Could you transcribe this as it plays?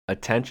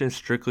Attention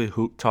Strictly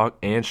Hoop Talk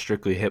and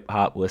Strictly Hip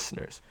Hop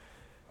listeners.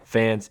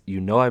 Fans, you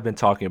know I've been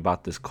talking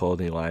about this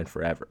clothing line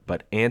forever,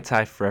 but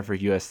Anti-Forever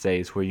USA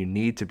is where you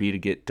need to be to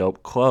get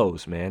dope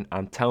clothes, man.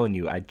 I'm telling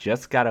you, I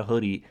just got a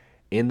hoodie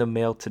in the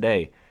mail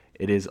today.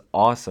 It is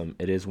awesome.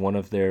 It is one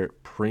of their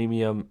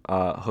premium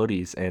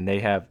hoodies, and they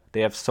have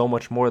so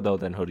much more though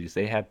than hoodies.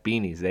 They have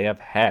beanies, they have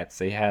hats,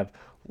 they have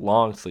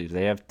long sleeves,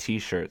 they have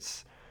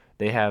t-shirts,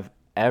 they have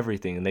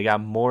everything, and they got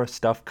more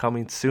stuff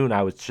coming soon.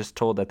 I was just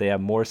told that they have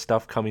more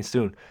stuff coming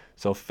soon.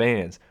 So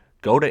fans,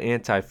 go to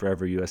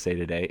Anti-Forever USA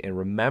today and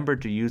remember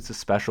to use the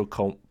special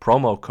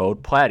promo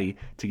code PLATTY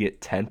to get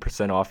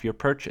 10% off your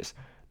purchase.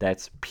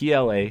 That's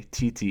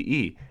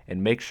PLATTE,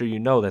 and make sure you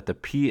know that the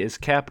P is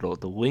capital.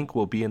 The link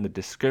will be in the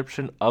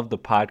description of the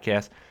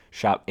podcast.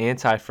 Shop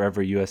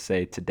Anti-Forever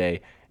USA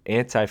today,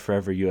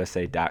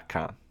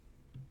 antiforeverusa.com.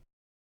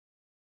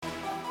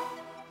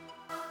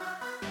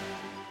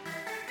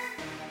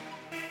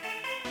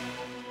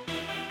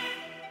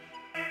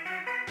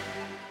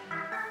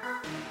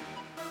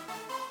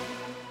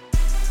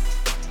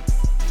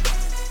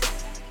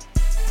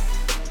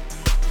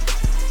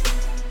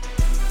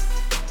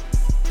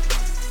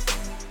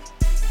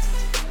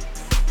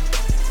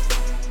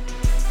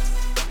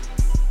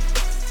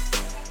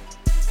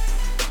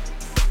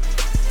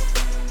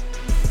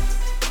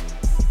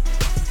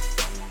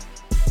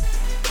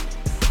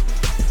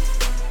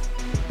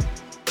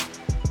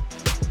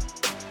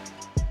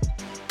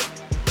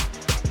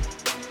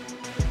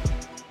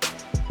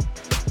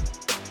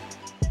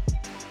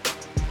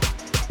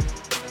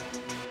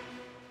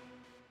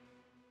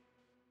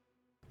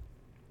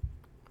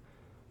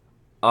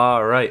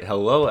 All right,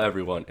 hello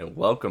everyone, and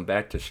welcome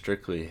back to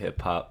Strictly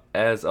Hip Hop.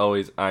 As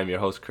always, I'm your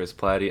host, Chris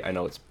Platty. I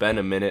know it's been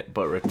a minute,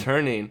 but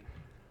returning,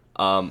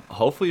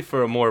 hopefully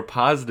for a more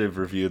positive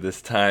review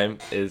this time,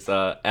 is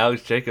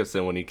Alex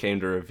Jacobson when he came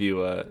to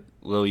review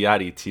Lil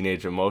Yachty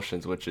Teenage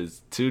Emotions, which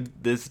is to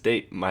this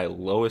date my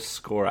lowest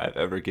score I've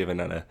ever given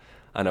on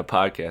a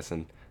podcast,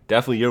 and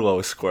definitely your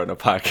lowest score on a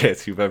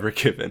podcast you've ever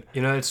given.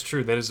 You know, it's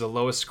true. That is the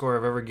lowest score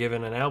I've ever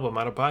given an album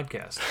on a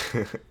podcast.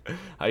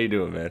 How you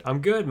doing, man?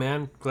 I'm good,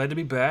 man. Glad to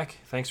be back.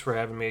 Thanks for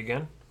having me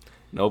again.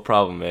 No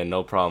problem, man.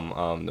 No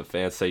problem. The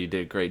fans say you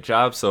did a great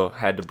job, so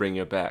had to bring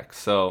you back.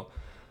 So,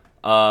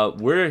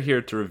 we're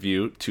here to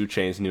review 2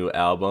 Chainz's new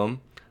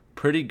album,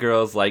 Pretty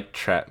Girls Like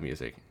Trap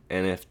Music.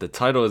 And if the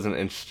title isn't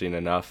interesting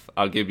enough,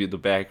 I'll give you the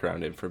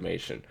background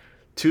information.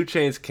 2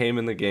 Chainz came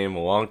in the game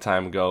a long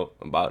time ago,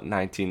 in about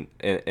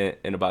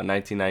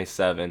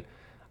 1997,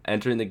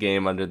 entering the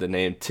game under the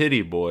name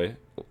Titty Boy,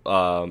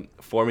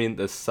 forming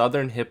the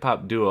southern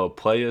hip-hop duo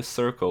Playa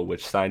Circle,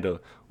 which signed to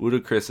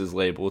Ludacris's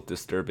label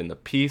Disturbing the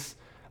Peace.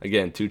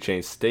 Again, 2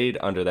 Chainz stayed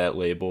under that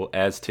label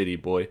as Titty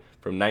Boy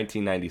from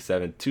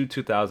 1997 to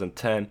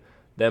 2010.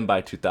 Then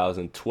by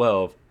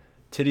 2012,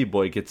 Titty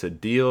Boy gets a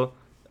deal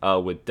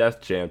with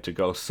Def Jam to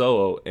go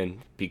solo and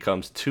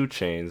becomes 2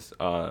 Chainz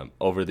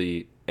over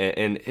the...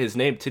 And his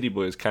name, Titty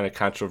Boy, is kind of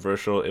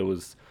controversial. It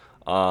was,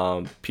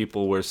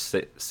 people were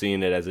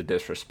seeing it as a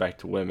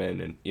disrespect to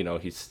women, and you know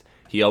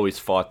he always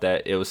fought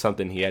that. It was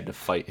something he had to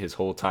fight his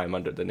whole time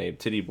under the name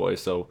Titty Boy.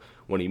 So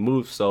when he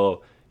moved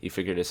solo, he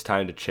figured it's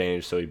time to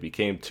change. So he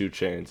became 2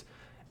 Chainz,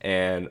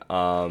 and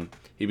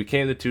he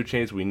became the 2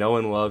 Chainz we know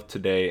and love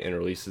today, and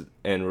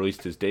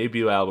released his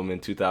debut album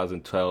in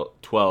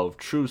 2012,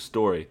 True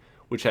Story,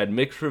 which had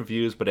mixed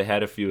reviews, but it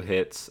had a few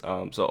hits.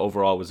 So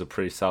overall, it was a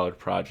pretty solid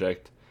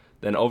project.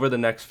 Then over the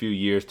next few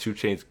years, 2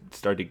 Chainz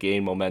started to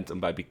gain momentum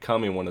by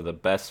becoming one of the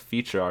best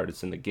feature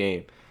artists in the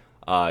game.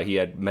 He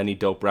had many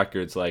dope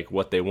records like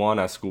What They Want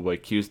on Schoolboy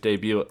Q's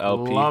debut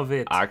LP. Love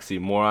it.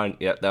 Oxymoron.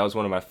 Yeah, that was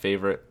one of my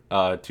favorite 2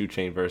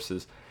 Chainz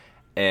verses.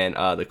 And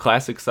the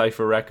classic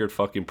Cypher record,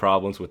 Fucking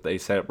Problems, with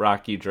A$AP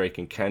Rocky, Drake,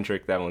 and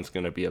Kendrick. That one's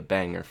going to be a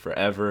banger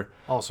forever.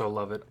 Also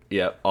love it.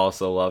 Yeah,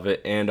 also love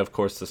it. And, of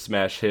course, the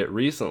smash hit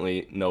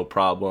recently, No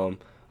Problem,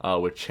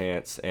 with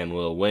Chance and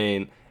Lil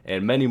Wayne,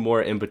 and many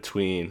more in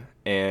between.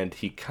 And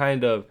he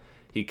kind of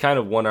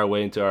won our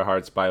way into our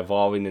hearts by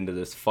evolving into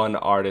this fun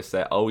artist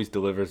that always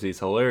delivers these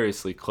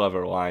hilariously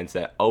clever lines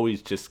that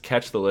always just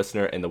catch the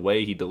listener, and the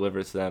way he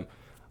delivers them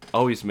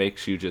always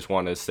makes you just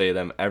want to say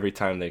them every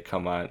time they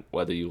come on,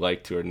 whether you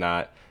like to or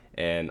not.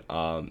 And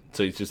so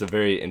he's just a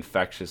very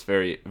infectious,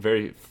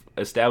 very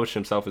established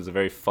himself as a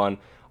very fun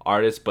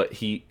artist, but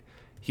he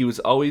was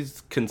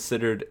always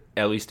considered,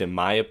 at least in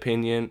my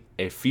opinion,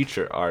 a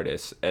feature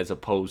artist as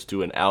opposed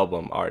to an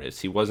album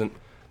artist. He wasn't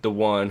the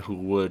one who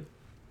would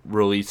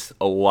release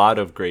a lot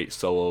of great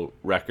solo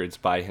records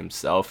by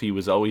himself. He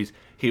was always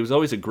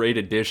a great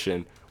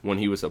addition when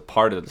he was a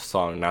part of the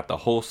song, not the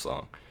whole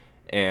song.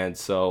 And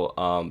so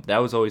that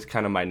was always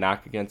kind of my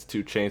knock against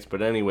 2 Chainz.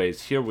 But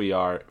anyways, here we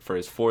are for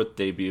his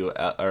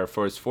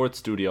 4th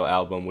studio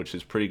album, which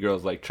is Pretty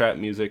Girls Like Trap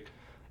Music,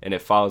 and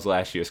it follows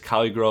last year's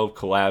Collygrove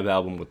collab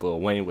album with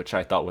Lil Wayne, which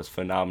I thought was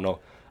phenomenal.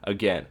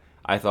 Again,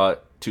 I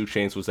thought 2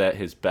 Chainz was at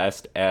his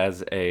best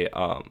and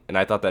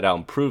I thought that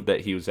album proved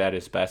that he was at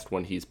his best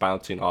when he's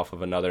bouncing off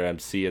of another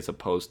MC as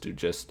opposed to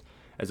just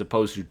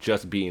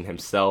being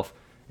himself.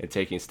 and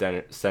taking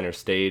center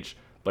stage.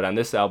 But on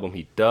this album,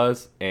 he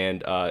does,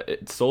 and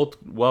it sold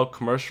well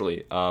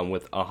commercially,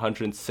 with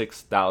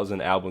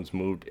 106,000 albums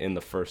moved in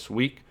the first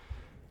week.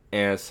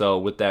 And so,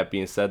 with that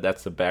being said,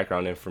 that's the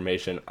background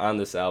information on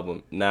this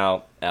album.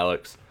 Now,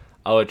 Alex,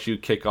 I'll let you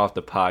kick off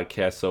the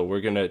podcast. So,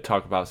 we're gonna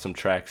talk about some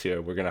tracks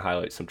here. We're gonna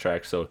highlight some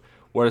tracks. So,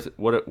 what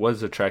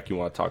is the track you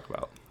want to talk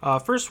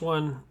about? First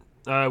one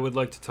I would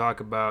like to talk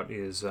about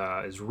is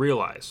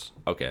 "Realize."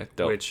 Okay,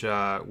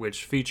 dope.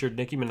 Which featured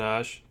Nicki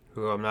Minaj,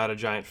 who I'm not a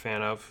giant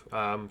fan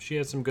of. She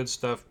had some good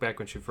stuff back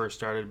when she first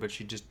started, but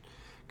she just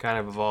kind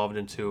of evolved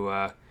into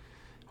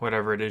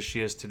whatever it is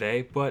she is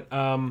today. But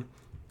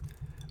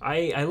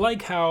I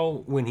like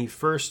how when he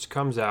first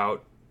comes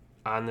out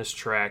on this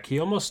track, he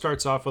almost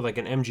starts off with like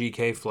an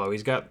MGK flow.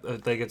 He's got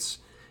it's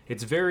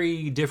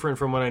very different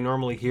from what I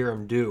normally hear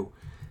him do.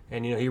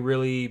 And, he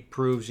really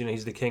proves,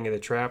 he's the king of the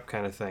trap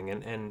kind of thing.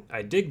 And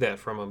I dig that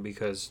from him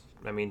because,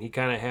 he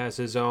kind of has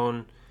his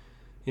own,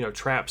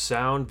 trap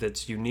sound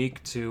that's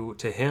unique to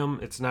him.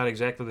 It's not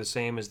exactly the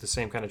same as the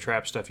same kind of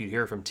trap stuff you'd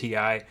hear from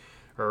T.I.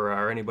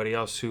 or anybody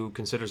else who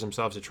considers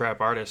themselves a trap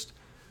artist.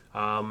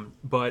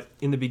 But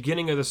in the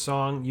beginning of the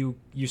song,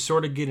 you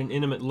sort of get an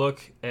intimate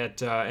look at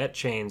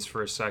Chains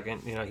for a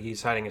second.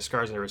 He's hiding his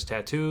scars under his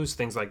tattoos,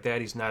 things like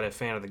that. He's not a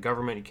fan of the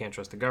government. You can't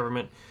trust the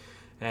government.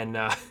 And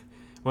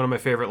one of my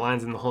favorite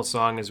lines in the whole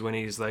song is when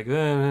he's like,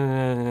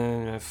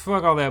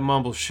 fuck all that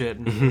mumble shit.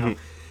 And,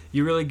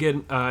 you really get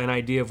an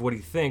idea of what he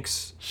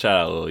thinks.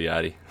 Shout out Lil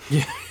Yachty.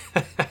 Yeah,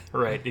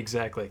 right,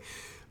 exactly.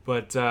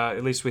 But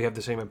at least we have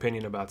the same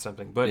opinion about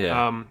something. But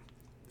yeah.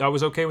 I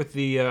was okay with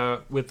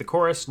the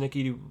chorus.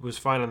 Nicki was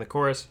fine on the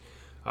chorus.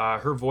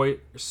 Her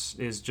voice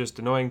is just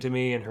annoying to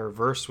me, and her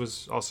verse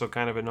was also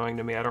kind of annoying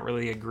to me. I don't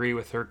really agree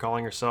with her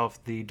calling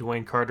herself the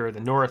Dwayne Carter of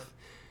the North,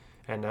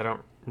 and I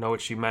don't know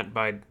what she meant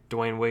by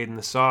Dwayne Wade in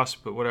the sauce,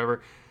 but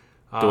whatever.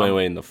 Dwayne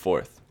Wade in the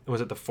fourth.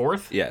 Was it the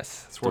fourth?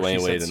 Yes,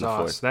 Dwayne Wade in the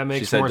fourth. That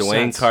makes more sense. She said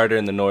Dwayne Carter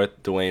in the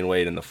north, Dwayne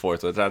Wade in the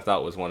fourth, which I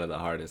thought was one of the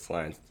hardest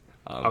lines.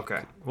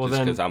 Okay, well just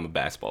then, because I'm a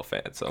basketball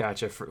fan, so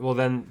gotcha. Well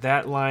then,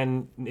 that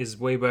line is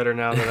way better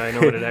now that I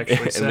know what it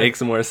actually said. It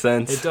makes more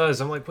sense. It does.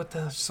 I'm like, what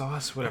the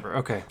sauce? Whatever.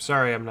 Okay,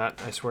 sorry, I'm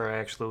not. I swear, I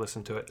actually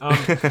listened to it.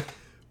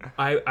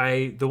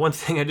 The one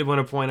thing I did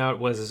want to point out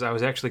was I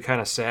was actually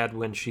kind of sad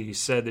when she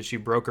said that she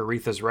broke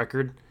Aretha's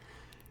record.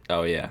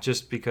 Oh yeah.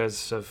 Just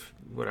because of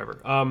whatever.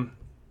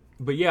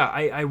 But yeah,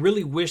 I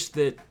really wish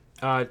that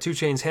 2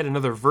 Chainz had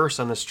another verse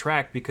on this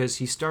track because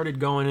he started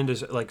going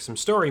into like some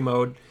story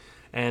mode,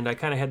 and I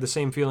kind of had the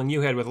same feeling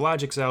you had with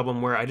Logic's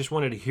album where I just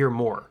wanted to hear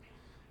more.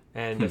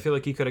 And I feel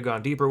like he could have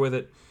gone deeper with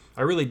it.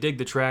 I really dig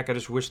the track. I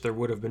just wish there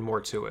would have been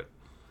more to it.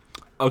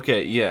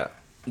 Okay, yeah.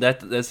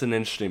 That's an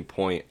interesting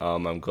point.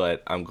 I'm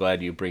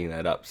glad you bring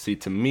that up. See,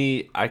 to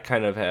me, I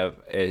kind of have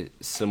a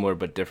similar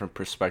but different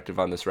perspective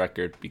on this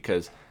record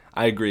because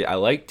I agree. I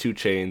like 2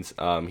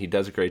 Chainz. He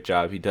does a great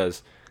job.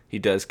 He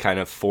does kind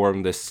of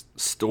form this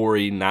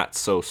story, not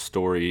so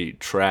story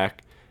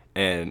track.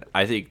 And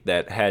I think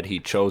that had he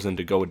chosen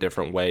to go a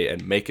different way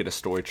and make it a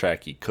story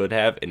track, he could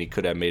have, and he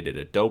could have made it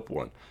a dope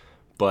one.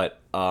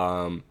 But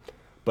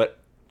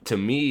to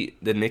me,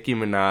 the Nicki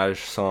Minaj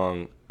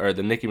song, or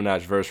the Nicki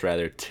Minaj verse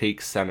rather,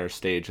 takes center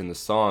stage in the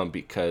song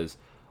because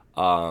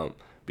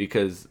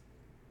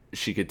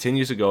she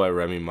continues to go at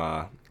Remy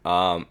Ma.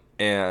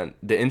 And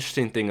the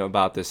interesting thing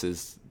about this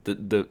is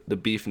the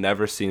beef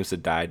never seems to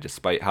die,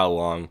 despite how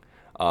long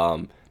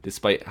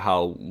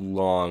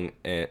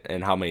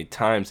and how many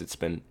times it's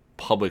been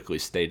publicly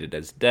stated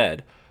as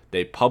dead.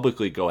 They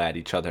publicly go at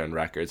each other in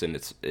records, and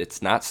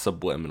it's not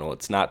subliminal.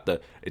 It's not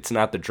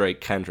the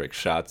Drake Kendrick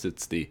shots.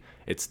 It's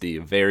the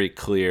very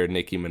clear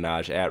Nicki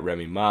Minaj at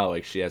Remy Ma.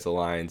 Like, she has the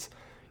lines,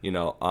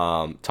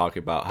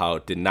 talking about how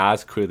did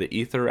Nas clear the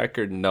Ether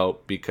record? No,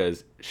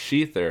 because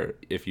Sheether,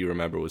 if you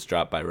remember, was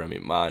dropped by Remy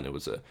Ma, and it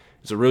was a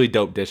really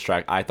dope diss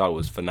track. I thought it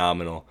was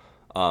phenomenal.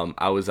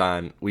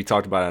 We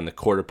talked about it on the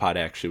Quarter Pod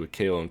actually with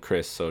Kayla and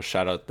Chris, so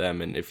shout out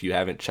them. And if you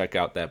haven't, check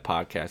out that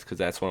podcast because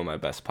that's one of my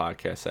best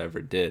podcasts I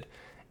ever did.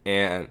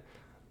 And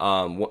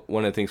one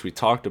of the things we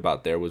talked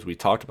about there was we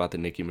talked about the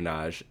Nicki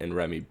Minaj and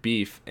Remy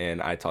beef,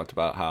 and I talked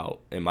about how,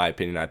 in my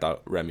opinion, I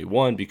thought Remy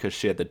won because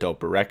she had the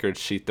doper records.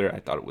 Sheether, I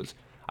thought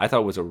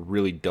it was a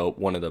really dope,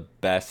 one of the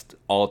best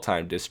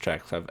all-time diss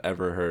tracks I've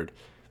ever heard.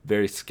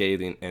 Very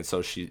scathing, and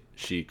so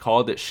she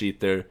called it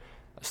Sheether,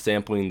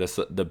 sampling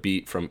the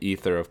beat from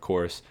Ether, of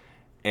course,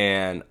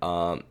 and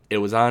it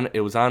was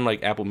on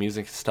like Apple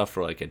Music stuff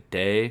for like a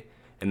day,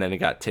 and then it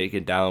got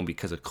taken down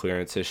because of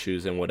clearance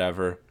issues and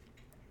whatever.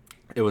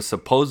 It was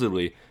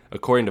supposedly,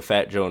 according to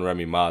Fat Joe and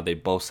Remy Ma, they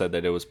both said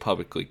that it was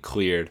publicly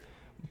cleared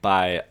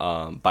by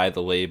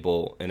the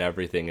label and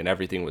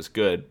everything was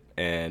good,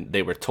 and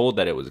they were told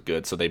that it was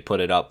good, so they put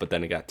it up, but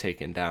then it got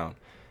taken down,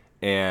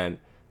 and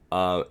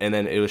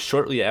then it was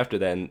shortly after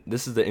that, and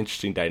this is the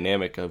interesting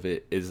dynamic of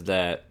it, is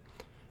that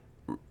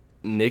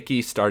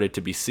Nicki started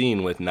to be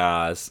seen with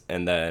Nas,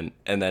 and then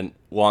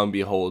lo and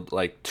behold,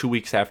 like 2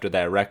 weeks after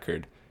that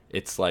record,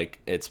 it's like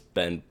it's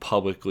been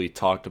publicly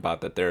talked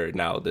about that they're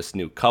now this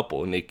new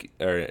couple, Nicki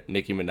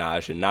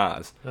Minaj and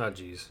Nas. Oh,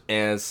 jeez.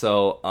 And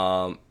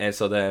so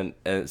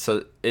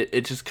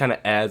it just kind of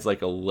adds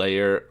like a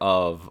layer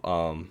of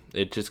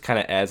it just kind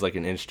of adds like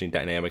an interesting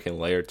dynamic and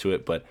layer to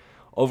it. But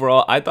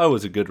overall, I thought it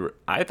was a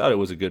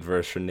good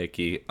verse for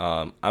Nicki.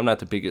 I'm not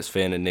the biggest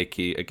fan of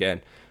Nicki.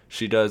 Again,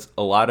 she does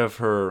a lot of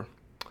her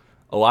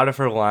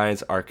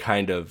lines are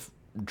kind of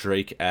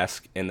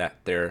Drake-esque in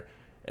that they're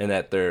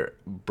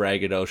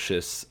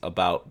braggadocious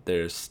about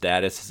their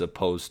status as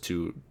opposed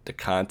to the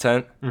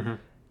content.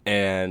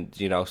 And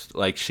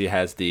like she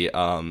has the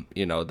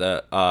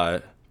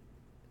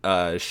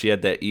she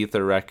had that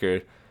Ether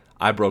record,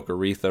 I Broke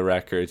Aretha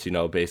records,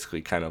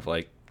 basically kind of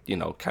like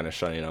kind of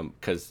showing them,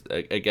 because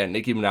again,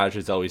 Nicki Minaj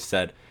has always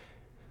said,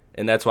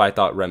 and that's why I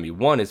thought Remy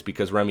won, is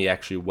because Remy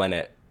actually went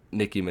at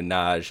Nicki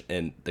Minaj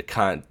and the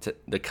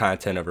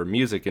content of her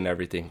music and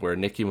everything, where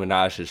Nicki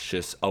Minaj has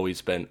just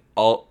always been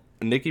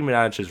Nicki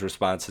Minaj's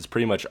response has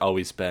pretty much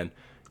always been,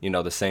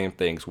 the same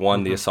things.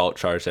 One, the assault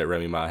charge that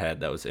Remy Ma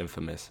had that was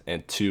infamous,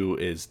 and two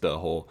is the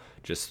whole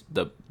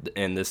the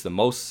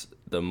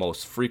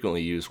most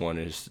frequently used one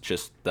is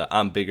just the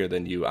I'm bigger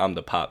than you, I'm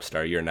the pop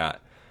star, you're not.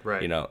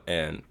 Right.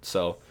 And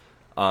so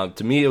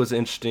to me it was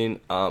interesting.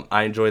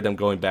 I enjoyed them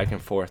going back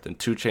and forth, and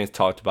 2 Chainz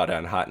talked about it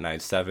on Hot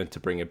 97 to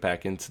bring it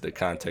back into the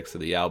context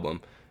of the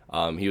album.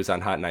 He was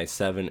on Hot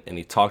 97 and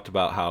he talked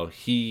about how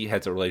he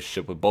has a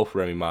relationship with both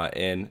Remy Ma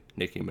and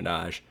Nicki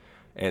Minaj.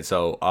 And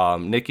so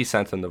Nicki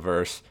sent him the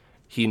verse.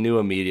 He knew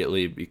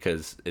immediately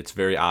because it's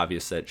very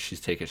obvious that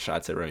she's taking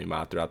shots at Remy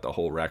Ma throughout the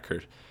whole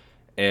record,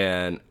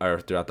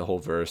 or throughout the whole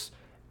verse.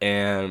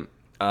 And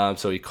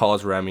so he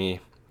calls Remy,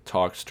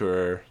 talks to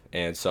her,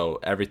 and so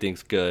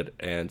everything's good.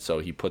 And so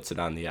he puts it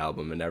on the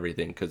album and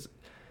everything because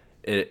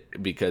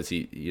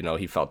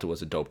he felt it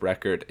was a dope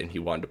record and he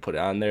wanted to put it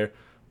on there.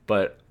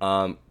 But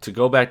to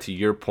go back to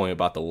your point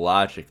about the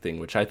Logic thing,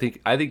 which I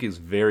think is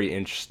very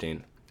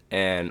interesting,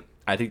 and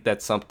I think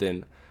that's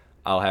something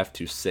I'll have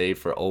to save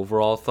for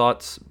overall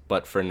thoughts.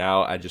 But for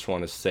now, I just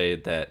want to say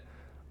that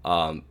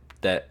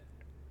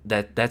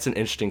that's an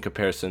interesting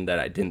comparison that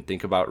I didn't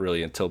think about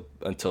really until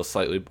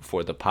slightly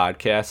before the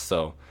podcast.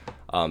 So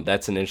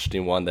that's an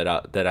interesting one that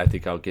I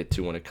think I'll get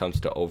to when it comes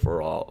to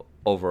overall.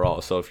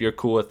 So if you're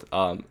cool with,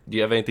 do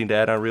you have anything to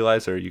add on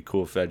Realize, or are you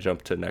cool if I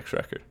jump to the next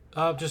record?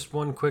 Just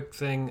one quick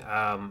thing.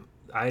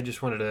 I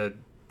just wanted to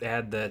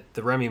add that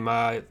the Remy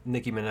Ma,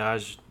 Nicki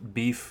Minaj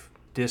beef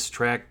diss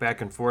track back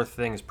and forth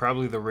thing is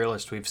probably the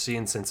realest we've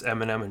seen since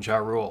Eminem and Ja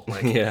Rule.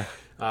 Yeah.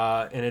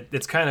 And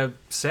it's kind of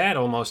sad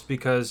almost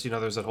because,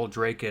 there's that whole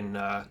Drake and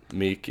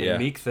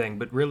Meek thing.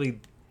 But really,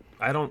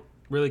 I don't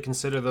really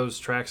consider those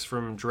tracks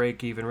from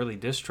Drake even really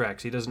diss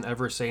tracks. He doesn't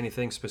ever say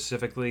anything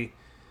specifically.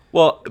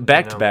 Well,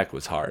 Back to Back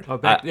was hard.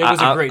 It was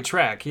a great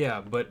track,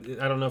 yeah, but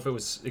I don't know if it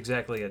was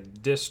exactly a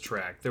diss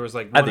track. There was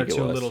like one or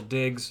two little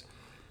digs,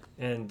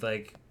 and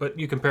but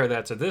you compare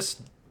that to this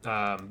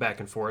back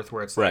and forth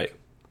where it's like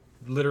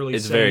literally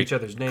saying each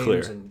other's names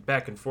clear. And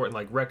back and forth, and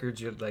like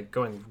records, you're like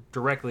going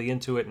directly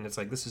into it, and it's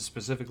like this is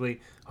specifically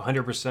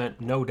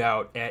 100% no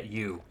doubt at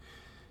you,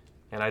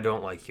 and I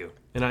don't like you,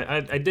 and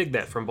I dig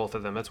that from both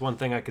of them. That's one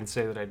thing I can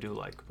say that I do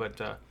like, but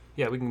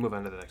yeah, we can move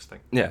on to the next thing.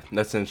 Yeah,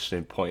 that's an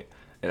interesting point.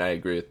 And I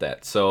agree with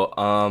that.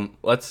 So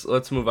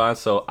let's move on.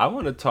 So I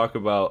want to talk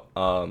about,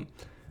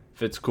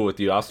 if it's cool with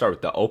you, I'll start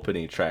with the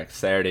opening track,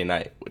 Saturday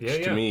Night,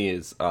 which to me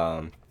is,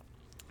 I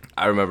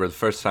remember the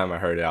first time I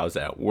heard it, I was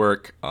at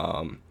work.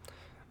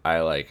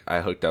 I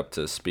hooked up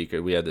to the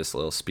speaker. We had this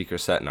little speaker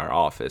set in our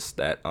office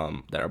that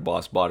our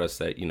boss bought us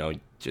that,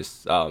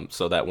 just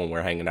so that when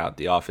we're hanging out at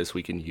the office,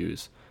 we can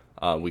use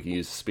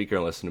the speaker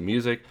and listen to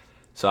music.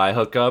 So I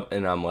hook up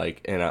and I'm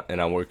like, and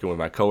I'm working with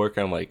my coworker.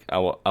 I'm like, I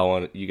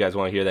want you guys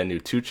want to hear that new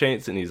 2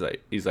 Chainz? And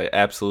he's like,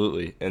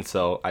 absolutely. And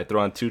so I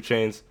throw on 2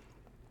 Chainz,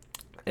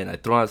 and I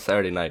throw on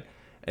Saturday Night,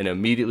 and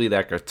immediately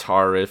that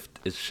guitar riff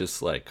is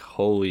just like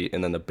holy.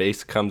 And then the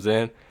bass comes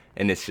in,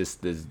 and it's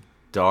just this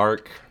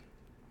dark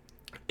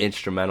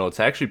instrumental. It's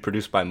actually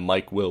produced by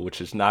Mike Will, which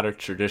is not a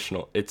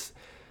traditional. It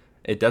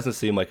doesn't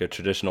seem like a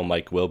traditional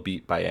Mike Will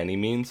beat by any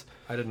means.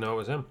 I didn't know it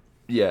was him.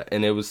 Yeah,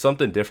 and it was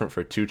something different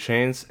for 2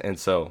 Chainz, and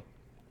so.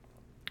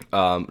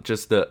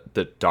 Just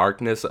the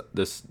darkness,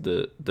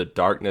 the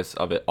darkness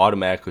of it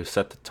automatically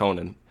set the tone,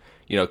 and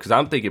because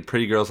I'm thinking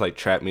Pretty Girls Like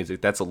Trap Music.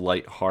 That's a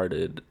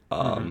lighthearted,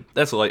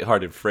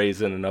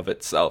 phrase in and of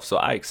itself. So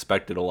I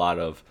expected a lot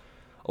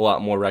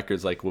more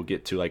records like we'll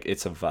get to, like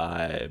It's a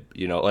Vibe.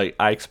 Like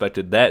I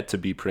expected that to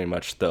be pretty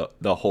much the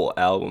whole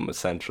album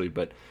essentially.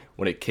 But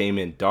when it came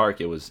in dark,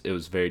 it was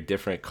very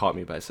different. It caught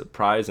me by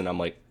surprise, and I'm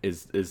like,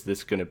 is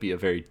this going to be a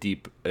very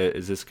deep?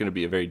 Is this going to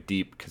be a very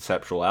deep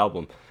conceptual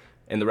album?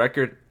 And the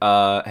record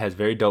has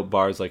very dope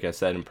bars, like I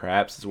said, and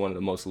perhaps is one of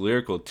the most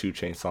lyrical 2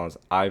 Chainz songs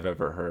I've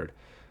ever heard.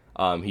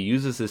 He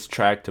uses this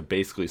track to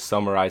basically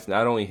summarize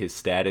not only his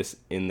status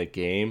in the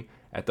game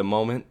at the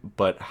moment,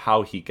 but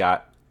how he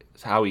got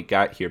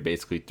here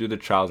basically through the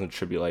trials and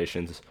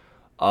tribulations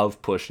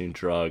of pushing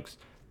drugs,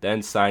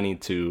 then signing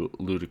to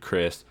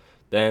Ludacris,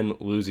 then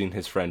losing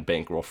his friend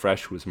Bankroll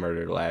Fresh, who was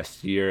murdered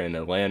last year in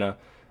Atlanta,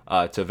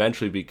 to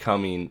eventually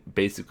becoming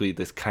basically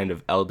this kind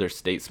of elder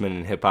statesman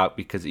in hip hop.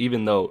 Because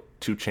even though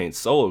 2 Chainz's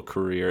solo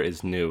career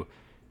is new,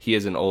 he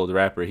is an old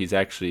rapper. He's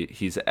actually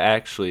the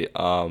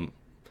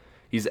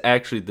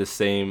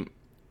same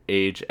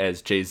age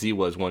as Jay-Z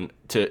was when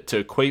to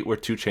equate where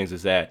 2 Chainz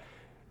is at.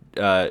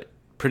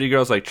 Pretty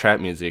Girls Like Trap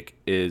Music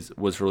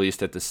was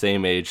released at the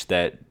same age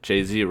that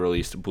Jay-Z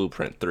released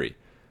Blueprint 3.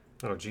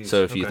 Oh, geez.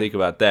 So if you think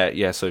about that,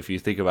 yeah. 2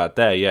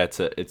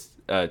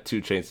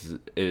 Chainz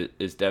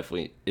is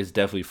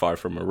definitely far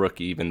from a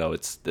rookie, even though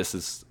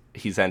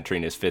he's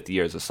entering his 5th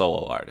year as a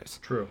solo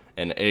artist. True.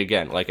 And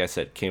again, like I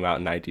said, came out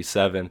in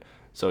 '97,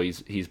 so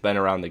he's been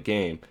around the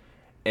game.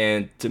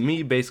 And to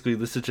me, basically,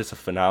 this is just a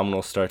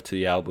phenomenal start to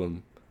the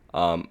album.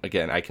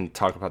 Again, I can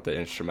talk about the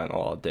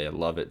instrumental all day. I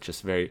love it.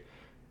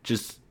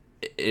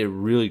 It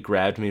really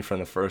grabbed me from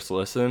the first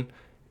listen.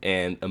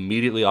 And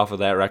immediately off of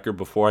that record,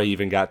 before I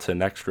even got to the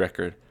next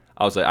record,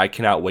 I was like, I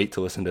cannot wait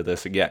to listen to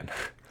this again.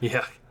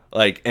 Yeah.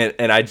 Like,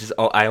 and I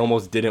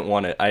almost didn't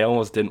want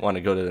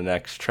to go to the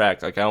next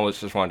track. Like, I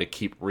almost just wanted to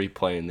keep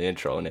replaying the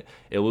intro, and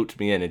it looped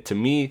me in. And to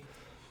me,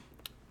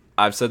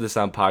 I've said this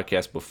on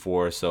podcasts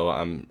before, so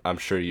I'm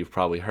sure you've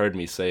probably heard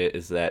me say it,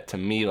 is that to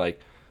me,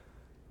 like,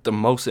 the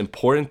most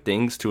important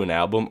things to an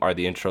album are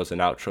the intros and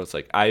outros.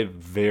 Like, I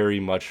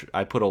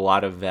put a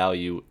lot of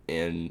value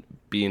in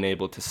being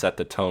able to set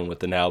the tone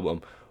with an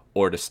album,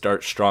 or to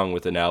start strong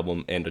with an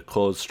album and to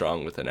close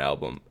strong with an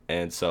album.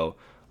 And so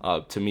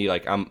to me,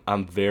 like,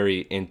 I'm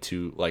very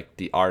into, like,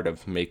 the art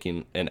of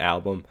making an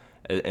album,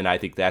 and I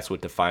think that's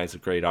what defines a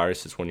great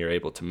artist, is when you're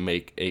able to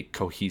make a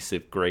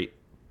cohesive, great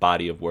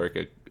body of work,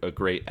 a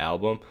great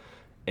album.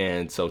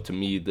 And so to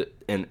me,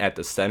 and at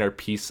the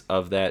centerpiece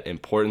of that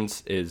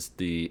importance is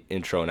the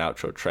intro and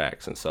outro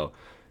tracks. And so,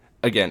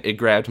 again, it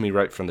grabbed me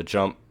right from the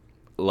jump.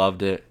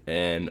 Loved it.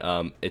 And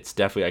it's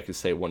definitely, I could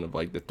say, one of,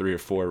 like, the 3 or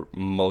 4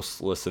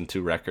 most listened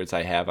to records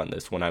I have on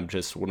this. When I'm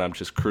just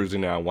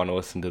cruising and I want to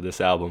listen to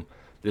this album,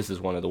 this is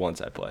one of the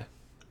ones I play.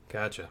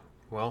 Gotcha.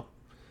 Well,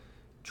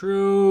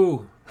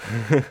 true.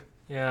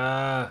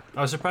 Yeah.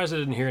 I was surprised I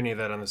didn't hear any of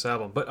that on this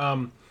album. But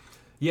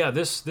yeah,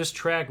 this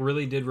track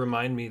really did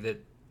remind me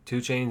that 2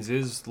 Chainz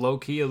is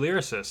low-key a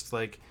lyricist.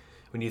 Like,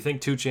 when you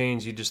think 2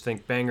 Chainz, you just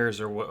think bangers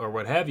or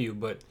what have you,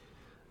 but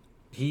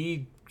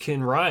he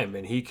can rhyme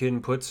and he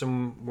can put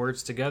some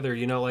words together.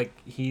 You know, like,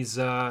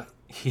 I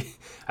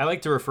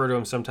like to refer to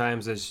him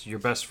sometimes as your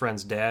best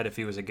friend's dad if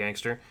he was a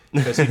gangster,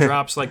 because he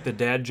drops, like, the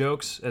dad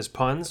jokes as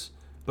puns,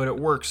 but it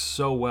works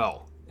so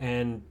well.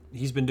 And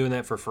he's been doing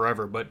that for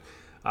forever. But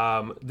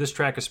this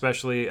track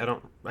especially,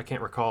 I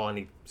can't recall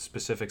any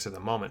specifics at the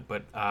moment,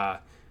 but I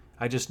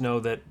just know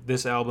that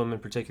this album in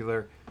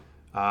particular,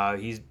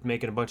 he's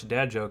making a bunch of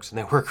dad jokes, and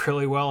they work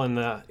really well in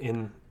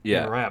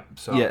rap.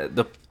 So yeah,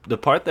 the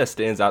part that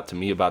stands out to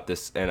me about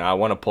this, and I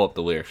want to pull up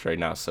the lyrics right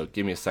now, so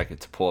give me a second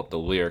to pull up the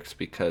lyrics,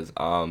 because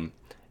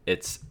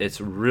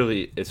it's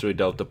really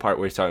dope. The part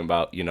where he's talking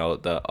about, you know,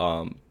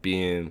 the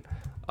being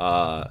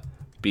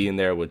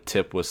there when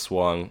Tip was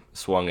swung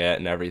at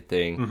and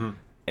everything. Mm-hmm.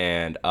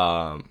 And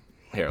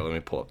here, let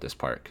me pull up this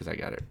part, because I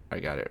got it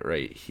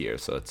right here.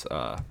 So it's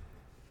there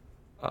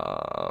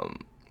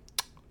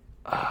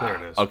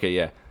it is. Okay,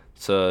 yeah.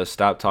 So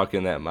stop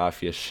talking that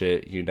mafia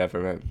shit. You never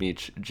met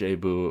Meech,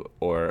 J-Boo,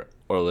 or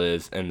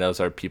Liz, and those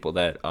are people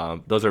that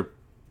 2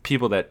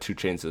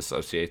 Chainz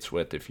associates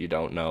with. If you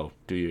don't know,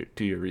 do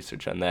your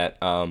research on that.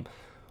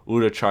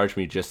 Uda charged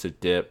me just a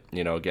dip.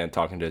 You know, again,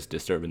 talking to his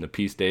Disturbing the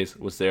Peace days.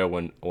 Was there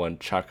when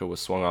Chaka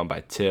was swung on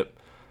by Tip,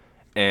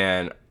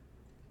 and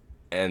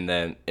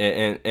then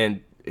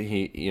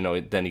he, you know,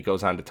 then he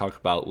goes on to talk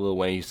about Lil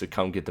Wayne used to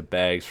come get the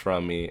bags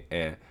from me,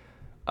 and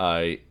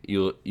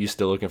you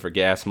still looking for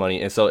gas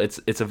money. And so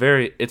it's a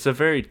very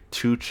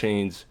 2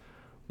 Chainz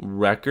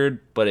record,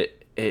 but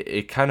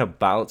it kind of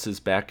bounces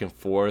back and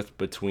forth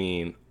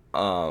between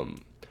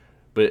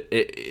but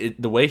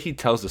the way he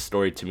tells the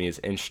story to me is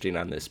interesting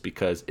on this,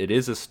 because it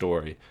is a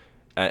story.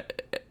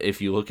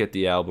 If you look at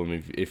the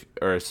album,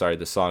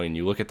 the song, and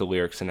you look at the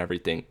lyrics and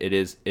everything, it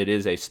is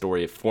a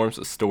story. It forms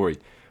a story,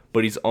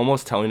 but he's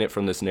almost telling it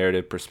from this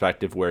narrative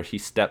perspective where he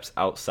steps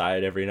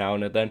outside every now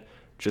and then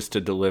just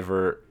to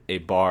deliver a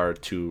bar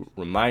to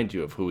remind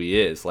you of who he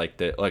is, like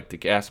the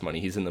gas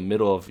money. He's in the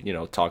middle of, you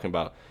know, talking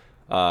about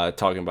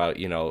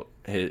you know,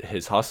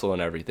 his hustle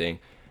and everything,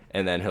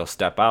 and then he'll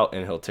step out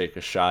and he'll take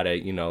a shot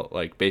at, you know,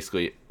 like,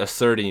 basically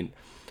asserting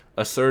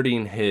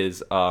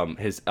his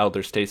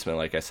elder statesman,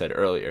 like I said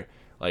earlier,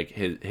 like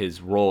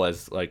his role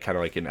as, like, kind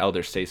of like an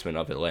elder statesman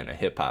of Atlanta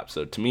hip hop.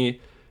 So to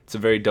me, it's a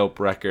very dope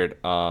record.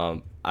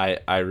 I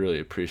really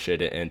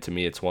appreciate it, and to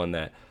me, it's one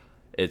that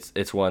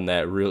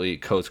really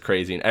goes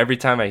crazy. And every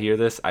time I hear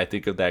this, I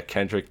think of that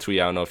Kendrick tweet.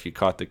 I don't know if you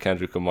caught the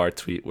Kendrick Lamar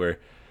tweet where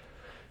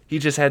he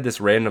just had this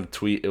random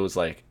tweet. It was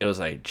like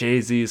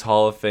Jay-Z's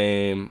Hall of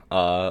Fame,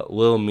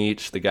 Lil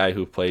Meech, the guy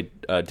who played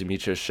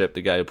Demetrius Shipp,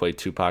 the guy who played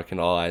Tupac in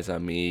All Eyes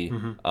on Me,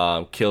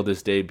 killed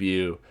his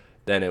debut,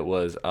 Then it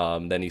was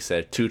then he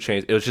said 2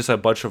 Chainz. It was just a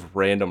bunch of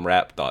random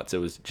rap thoughts. It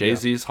was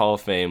Jay-Z's Hall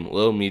of Fame,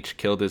 Lil Meech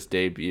killed his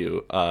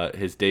debut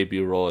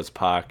role as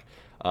Pac,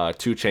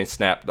 2 Chainz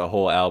snapped the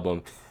whole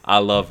album. I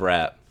love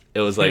rap. It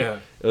was like Yeah.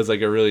 it was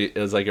like a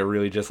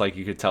really just like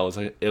you could tell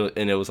and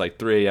it was like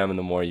 3 a.m. in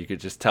the morning. You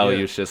could just tell Yeah.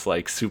 he was just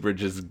like super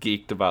just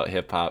geeked about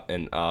hip hop.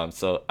 And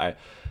so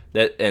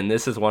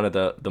this is one of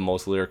the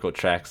most lyrical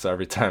tracks. So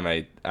every time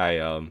I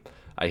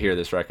hear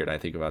this record, I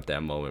think about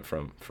that moment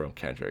from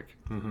Kendrick.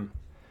 Mm-hmm.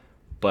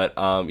 But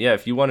yeah,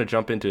 if you want to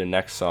jump into the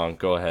next song,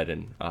 go ahead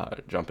and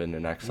jump into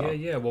the next song.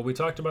 Yeah. Well, we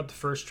talked about the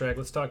first track.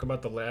 Let's talk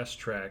about the last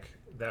track.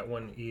 That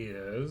one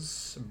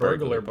is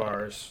Burglar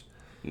Bars.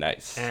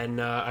 Nice.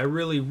 And I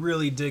really,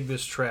 really dig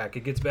this track.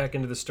 It gets back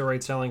into the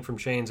storytelling from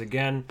Chainz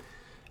again.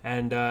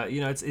 And,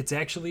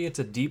 it's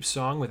a deep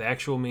song with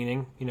actual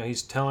meaning.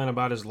 He's telling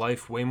about his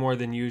life way more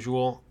than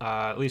usual,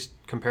 at least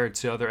compared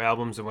to other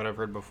albums and what I've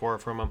heard before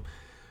from him.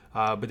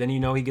 But then,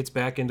 he gets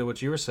back into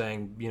what you were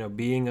saying,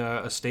 being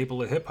a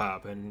staple of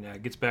hip-hop,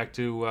 and gets back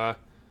to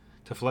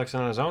flexing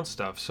on his own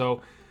stuff.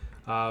 So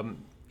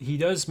he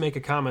does make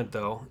a comment,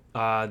 though,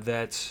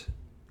 that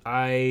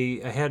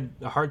I had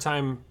a hard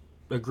time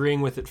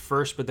agreeing with it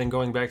first, but then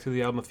going back through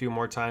the album a few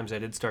more times, I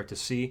did start to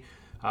see.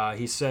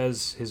 He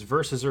says his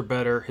verses are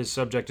better, his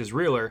subject is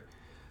realer.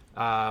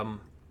 I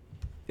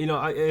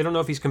don't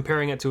know if he's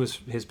comparing it to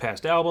his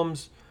past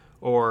albums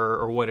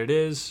or what it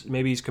is.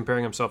 Maybe he's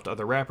comparing himself to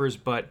other rappers,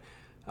 but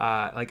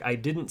I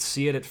didn't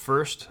see it at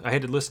first. I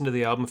had to listen to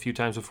the album a few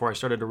times before I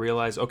started to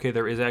realize, okay,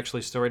 there is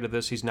actually story to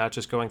this. He's not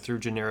just going through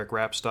generic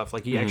rap stuff.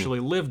 Like, he actually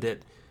lived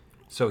it,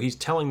 so he's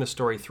telling the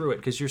story through it,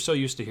 because you're so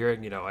used to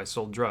hearing, I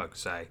sold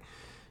drugs, I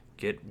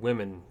get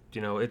women,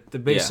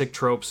 the basic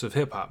tropes of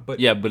hip hop. But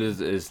yeah, but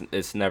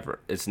it's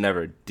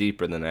never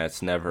deeper than that.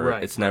 It's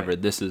never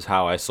this is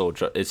how I sold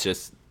drugs. It's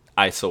just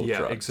I sold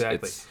drugs. Yeah,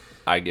 exactly. It's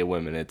I get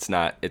women. It's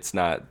not this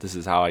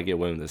is how I get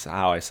women. This is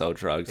how I sell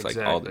drugs.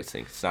 Exactly. Like all these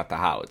things. It's not the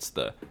how. It's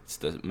the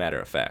matter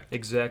of fact.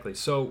 Exactly.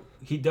 So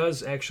he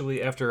does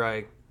actually. After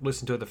I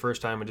listened to it the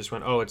first time, I just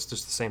went, oh, it's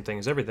just the same thing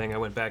as everything. I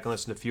went back and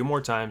listened a few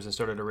more times and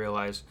started to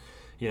realize,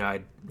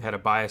 I had a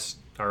bias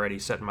already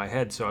set in my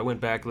head. So I went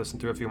back, listened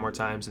through a few more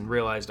times, and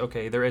realized,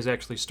 okay, there is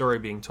actually story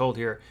being told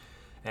here,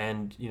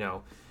 and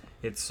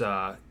it's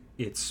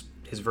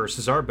his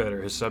verses are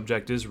better. His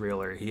subject is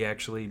realer. He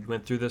actually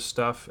went through this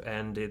stuff,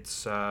 and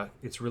it's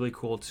really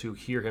cool to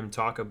hear him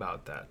talk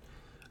about that.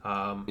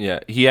 Yeah,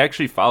 he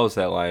actually follows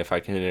that line. If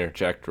I can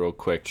interject real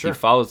quick, Sure. He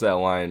follows that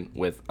line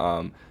with,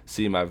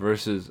 "See, my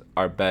verses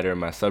are better.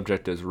 My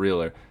subject is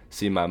realer.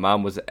 See, my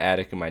mom was the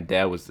addict and my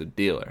dad was the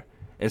dealer."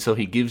 And so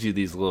he gives you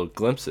these little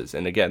glimpses.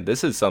 And again,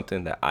 this is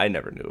something that I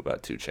never knew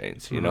about 2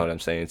 Chainz. You know what I'm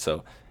saying?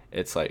 So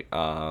it's like,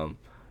 and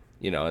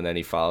then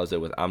he follows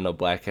it with, "I'm no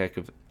black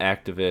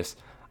activist.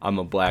 I'm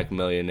a black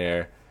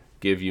millionaire.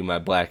 Give you my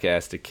black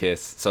ass to kiss."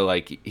 So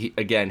like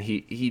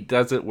he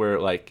does it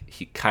where like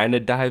he kind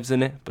of dives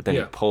in it, but then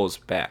he pulls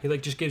back. He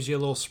just gives you a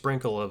little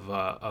sprinkle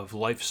of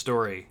life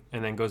story,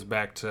 and then goes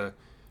back to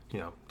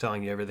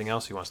telling you everything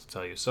else he wants to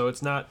tell you. So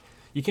it's not,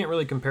 you can't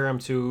really compare him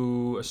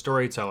to a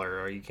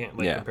storyteller, or you can't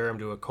compare him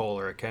to a Cole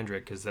or a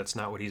Kendrick, because that's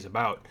not what he's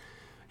about.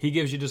 He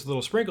gives you just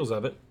little sprinkles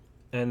of it,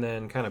 and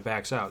then kind of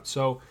backs out.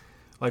 So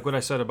like what I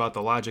said about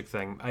the Logic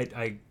thing,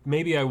 I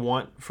maybe I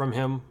want from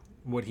him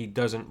what he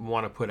doesn't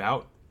want to put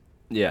out.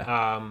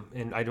 Yeah.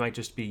 And I might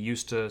just be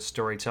used to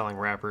storytelling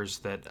rappers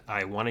that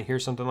I want to hear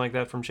something like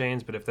that from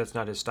Chainz, but if that's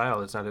not his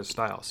style, it's not his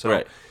style. So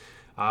Right.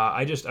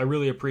 I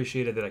really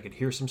appreciated that I could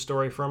hear some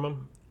story from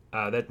him.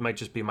 That might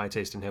just be my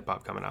taste in hip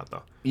hop coming out,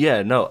 though.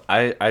 Yeah, no,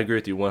 I agree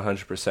with you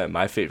 100%.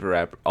 My favorite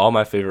rapper, all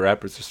my favorite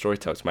rappers are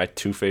storytellers. My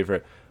two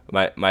favorite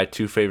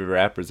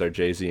rappers are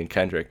Jay-Z and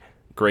Kendrick.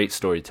 Great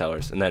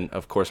storytellers. And then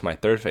of course my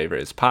third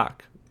favorite is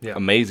Pac. Yeah.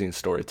 Amazing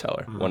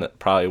storyteller.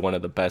 Probably one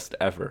of the best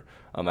ever.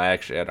 I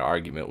actually had an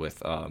argument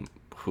with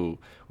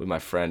my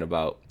friend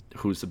about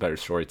who's the better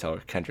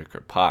storyteller, Kendrick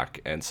or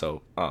Pac, and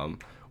so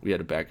we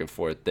had a back and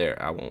forth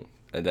there. I won't.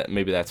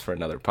 Maybe that's for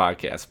another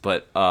podcast.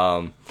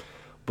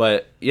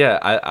 But yeah,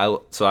 I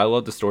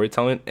love the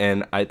storytelling,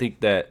 and I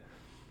think that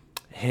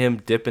him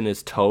dipping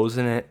his toes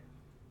in it,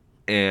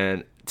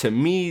 and to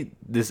me,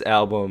 this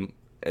album,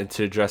 and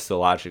to address the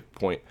Logic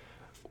point,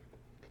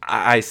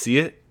 I see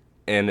it,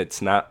 and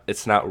it's not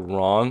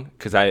wrong,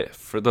 because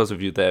for those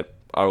of you that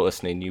are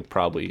listening, you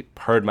probably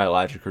heard my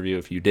Logic review.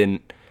 If you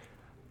didn't,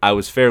 I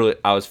was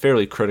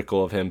fairly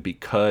critical of him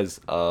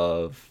because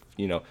of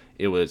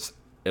it was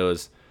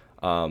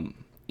I'm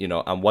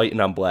white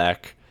and I'm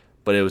black,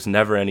 but it was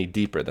never any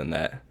deeper than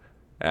that.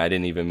 I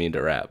didn't even mean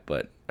to rap,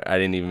 but I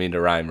didn't even mean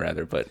to rhyme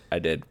rather, but I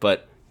did.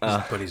 But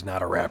he's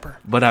not a rapper.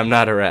 But I'm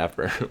not a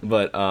rapper.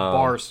 But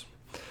Bars.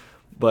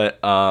 But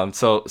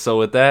so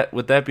with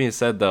that being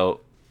said,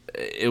 though,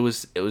 it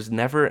was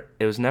never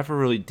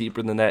really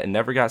deeper than that. It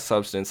never got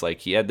substance. Like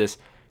he had this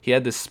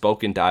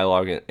spoken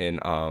dialogue in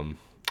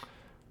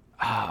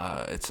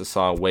it's a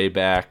song Way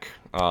Back.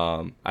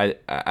 I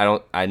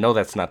know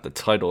that's not the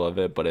title of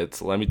it, but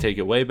it's Let Me Take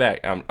It Way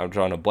Back. I'm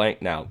drawing a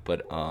blank now,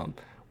 but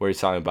where he's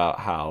talking about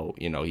how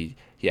he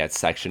had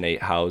Section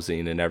 8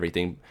 housing and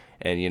everything,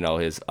 and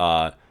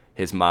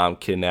his mom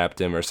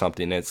kidnapped him or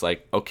something. And it's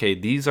like, okay,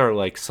 these are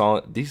like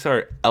these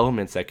are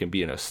elements that can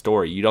be in a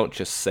story. You don't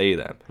just say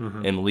them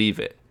and leave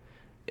it.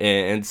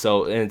 And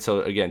so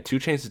again, 2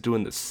 Chainz is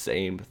doing the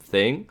same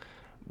thing,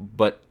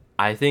 but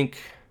I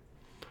think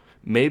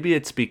maybe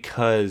it's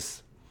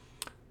because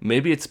 2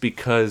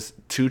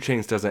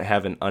 Chainz doesn't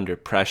have an Under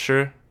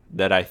Pressure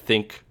that I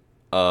think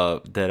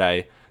that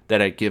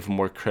I give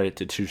more credit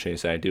to 2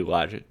 Chainz than I do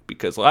Logic,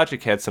 because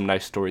Logic had some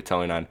nice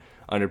storytelling on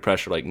Under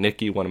Pressure, like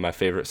Nicki, one of my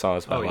favorite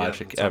songs by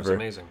Logic ever.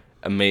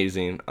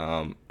 Amazing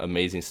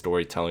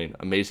storytelling,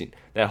 amazing.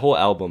 That whole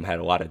album had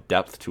a lot of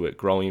depth to it.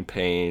 Growing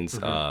Pains,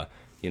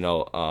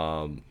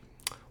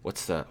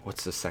 what's the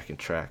second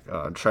track?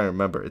 I'm trying to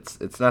remember.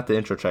 It's not the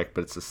intro track,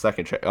 but it's the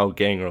second track. Oh,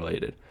 Gang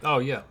Related. Oh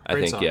yeah, I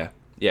think song.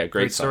 Yeah,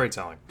 great song.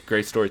 Storytelling.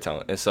 Great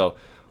storytelling. And so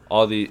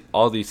all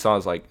these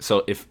songs, like,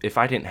 so if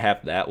I didn't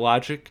have that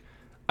Logic,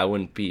 I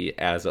wouldn't be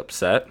as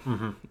upset.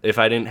 If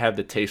I didn't have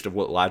the taste of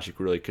what Logic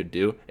really could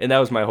do. And that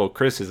was my whole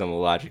criticism of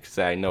Logic, is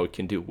that I know he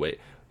can do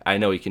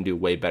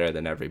way better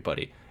than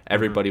everybody.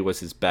 Everybody was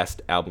his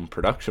best album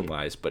production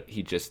wise, but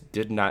he just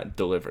did not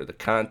deliver the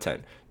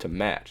content to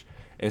match.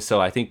 And so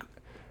I think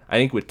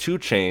with 2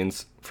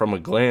 Chainz, from a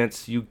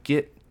glance, you're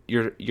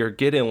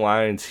getting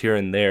lines here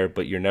and there,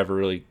 but you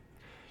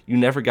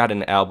never got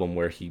an album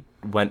where he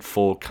went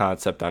full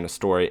concept on a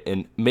story.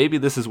 And maybe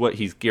this is what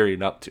he's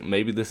gearing up to.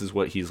 Maybe this is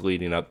what he's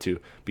leading up to,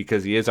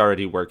 because he is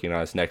already working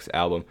on his next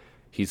album.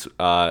 He's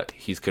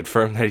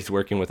confirmed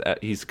that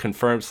he's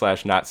confirmed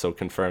 / not so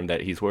confirmed that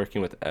he's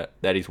working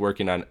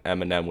on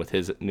Eminem with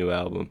his new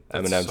album.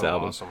 That's Eminem's so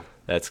album. Awesome.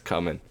 That's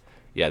coming.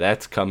 Yeah,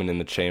 that's coming in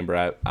the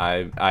chamber.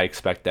 I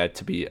expect that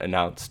to be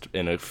announced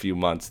in a few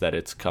months, that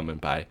it's coming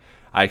by.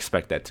 I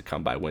expect that to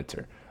come by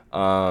winter.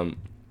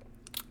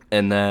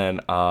 And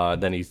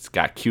then he's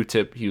got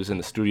Q-Tip. He was in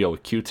the studio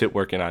with Q-Tip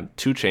working on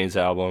 2 Chainz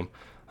album.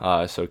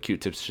 So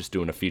Q-Tip's just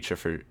doing a feature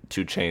for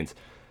 2 Chainz.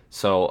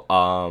 So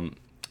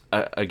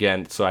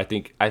again, so I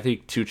think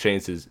 2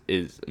 Chainz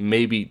is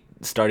maybe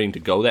starting to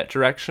go that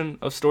direction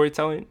of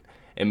storytelling,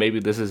 and maybe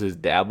this is his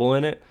dabble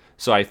in it.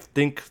 So I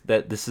think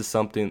that this is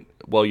something.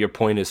 Well, your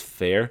point is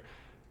fair.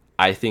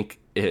 I think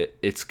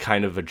it's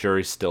kind of a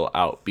jury still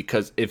out,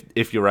 because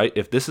if you're right,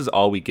 if this is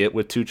all we get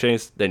with 2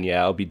 Chainz, then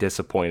yeah, I'll be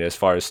disappointed as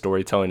far as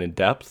storytelling and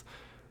depth.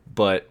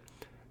 But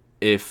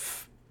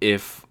if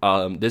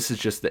this is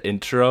just the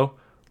intro,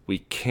 we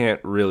can't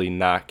really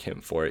knock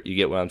him for it. You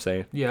get what I'm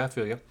saying? Yeah, I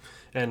feel you.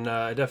 And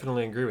I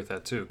definitely agree with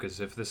that too, because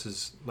if this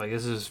is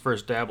his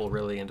first dabble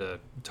really into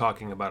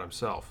talking about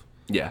himself.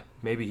 Yeah.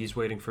 Maybe he's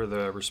waiting for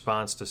the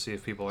response to see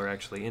if people are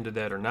actually into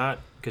that or not.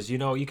 Because,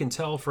 you can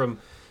tell from,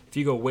 if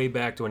you go way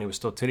back to when he was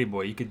still Titty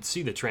Boy, you could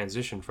see the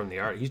transition from the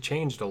art. He's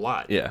changed a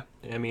lot. Yeah.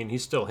 I mean,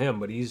 he's still him,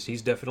 but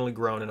he's definitely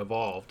grown and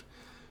evolved.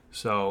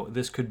 So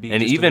this could be.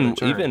 And just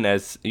even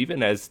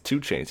as 2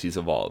 Chainz, he's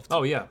evolved.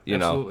 Oh yeah,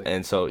 absolutely.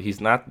 And so he's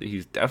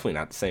definitely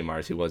not the same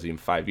artist he was even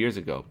 5 years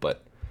ago.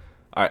 But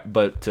all right,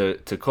 but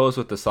to close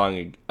with the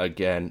song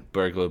again,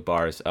 Burglar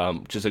Bars,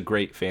 just a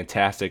great,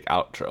 fantastic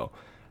outro.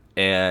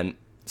 And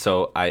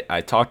so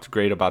I talked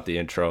great about the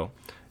intro,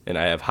 and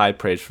I have high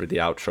praise for the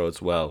outro as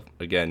well.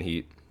 Again,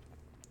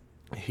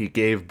 he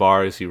gave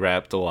bars, he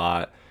rapped a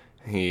lot,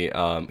 he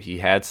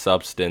had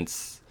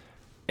substance,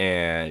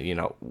 and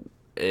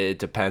it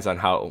depends on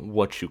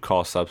what you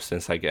call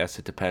substance. I guess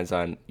it depends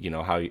on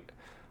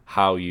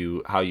how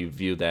you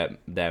view that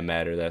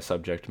matter, that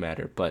subject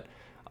matter. But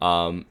 2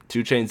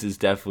 Chainz is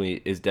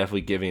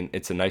definitely giving.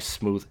 It's a nice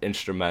smooth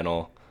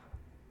instrumental.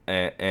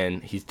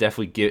 And it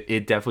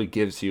definitely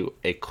gives you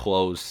a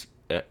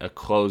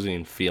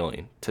closing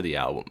feeling to the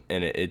album,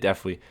 and it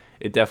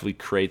definitely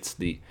creates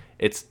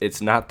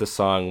it's not the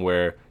song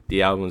where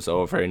the album's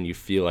over and you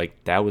feel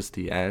like that was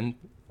the end,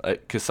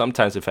 because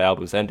sometimes if an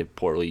album's ended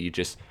poorly, you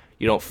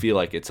don't feel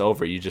like it's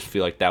over, you just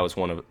feel like that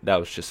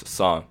was just a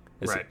song,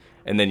 right?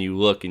 And then you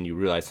look and you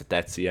realize that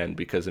that's the end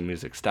because the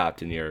music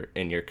stopped and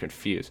you're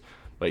confused.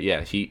 But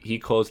yeah, he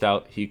closed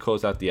out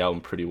the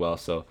album pretty well,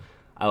 so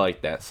I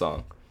like that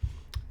song.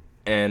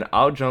 And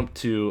I'll jump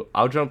to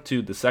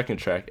the second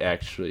track,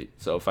 actually.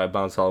 So if I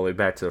bounce all the way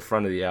back to the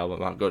front of the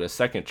album, I'll go to the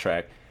second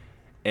track.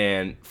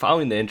 And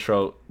following the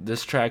intro,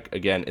 this track,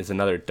 again, is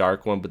another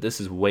dark one, but this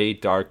is way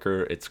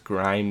darker. It's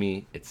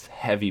grimy. It's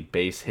heavy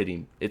bass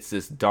hitting. It's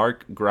this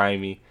dark,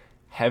 grimy,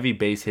 heavy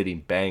bass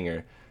hitting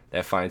banger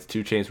that finds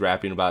 2 Chainz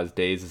rapping about his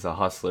days as a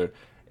hustler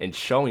and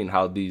showing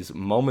how these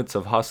moments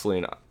of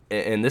hustling,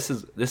 and this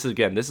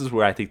is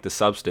where I think the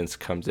substance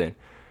comes in,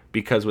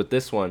 because with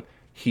this one,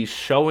 he's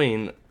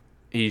showing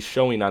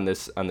on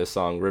this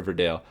song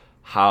Riverdale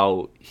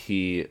how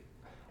the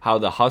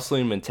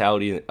hustling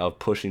mentality of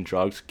pushing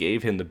drugs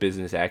gave him the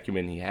business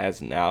acumen he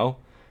has now,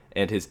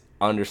 and his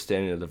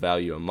understanding of the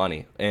value of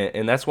money.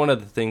 And that's one of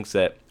the things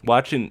that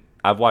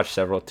I've watched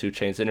several 2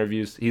 Chainz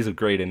interviews. He's a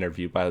great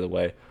interview, by the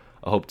way.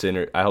 I hope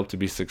to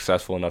be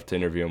successful enough to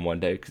interview him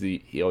one day, because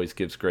he always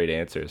gives great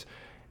answers.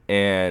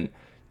 And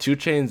 2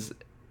 Chainz,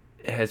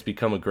 has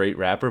become a great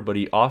rapper, but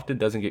he often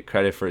doesn't get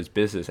credit for his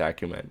business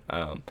acumen.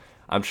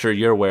 I'm sure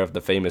you're aware of the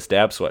famous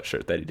Dab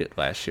sweatshirt that he did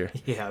last year.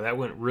 Yeah, that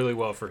went really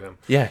well for him.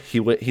 Yeah, he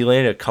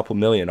landed a couple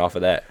million off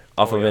of that,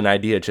 off Oh of yeah, an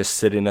idea just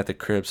sitting at the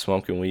crib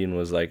smoking weed, and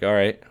was like, all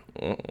right,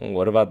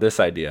 what about this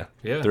idea?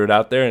 yeah, Threw it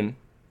out there, and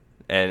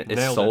it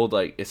nailed sold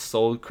like it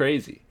sold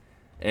crazy,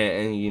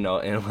 and you know,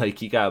 and like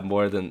he got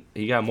more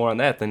on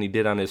that than he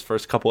did on his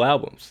first couple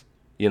albums,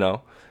 you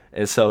know,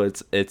 and so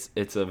it's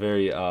a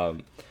very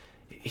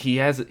he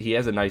has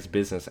a nice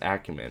business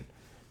acumen,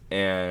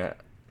 and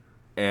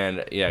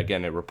yeah,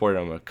 again, it reported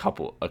him a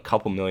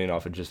couple million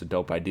off of just a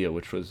dope idea,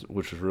 which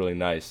was really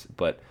nice.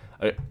 But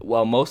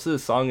while most of the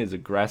song is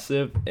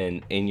aggressive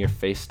and in your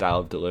face style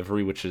of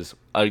delivery, which is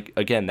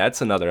again,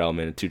 that's another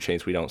element of 2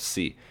 Chainz we don't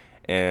see,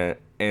 and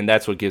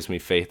that's what gives me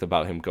faith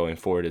about him going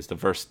forward is the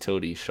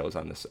versatility he shows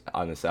on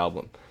this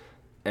album,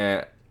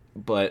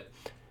 but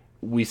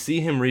we see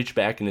him reach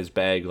back in his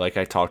bag, like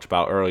I talked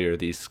about earlier.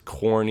 These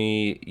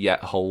corny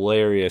yet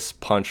hilarious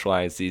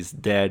punchlines, these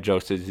dad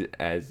jokes,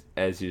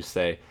 as you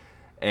say.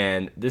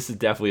 And this is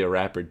definitely a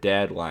rapper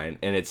dad line,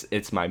 and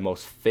it's my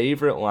most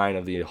favorite line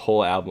of the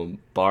whole album,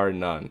 bar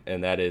none.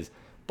 And that is,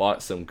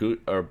 brought some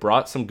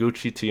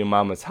Gucci to your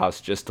mama's house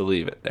just to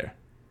leave it there.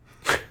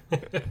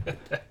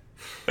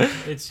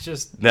 it's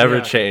just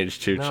Never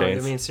changed, 2 No, Chainz.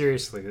 I mean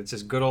seriously, it's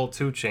just good old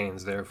 2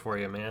 Chainz there for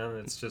you, man.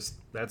 It's just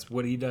that's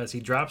what he does. He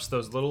drops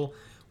those little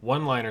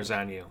one-liners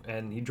on you,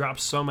 and he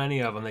drops so many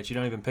of them that you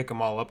don't even pick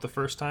them all up the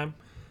first time,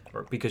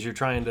 or because you're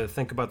trying to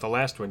think about the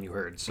last one you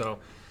heard. So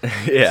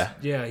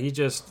yeah, he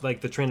just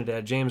like the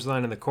Trinidad James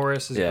line in the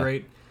chorus is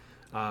great.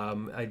 I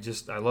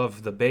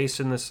love the bass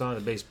in this song.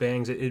 The bass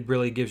bangs. It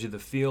really gives you the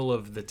feel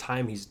of the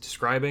time he's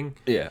describing.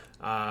 Yeah.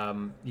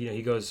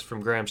 He goes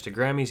from grams to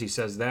Grammys. He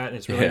says that, and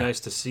it's really nice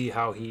to see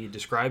how he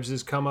describes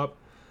his come up.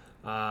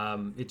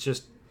 It's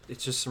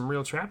just some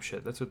real trap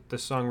shit. That's what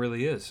this song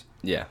really is.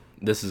 Yeah,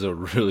 this is a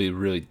really,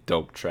 really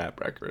dope trap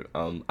record.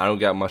 I don't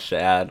got much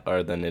to add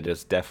other than it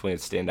is definitely a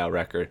standout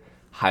record.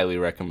 Highly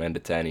recommend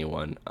it to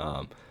anyone.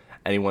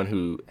 Anyone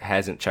who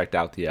hasn't checked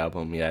out the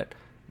album yet,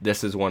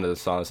 this is one of the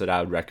songs that I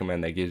would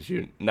recommend that gives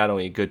you not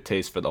only a good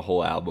taste for the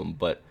whole album,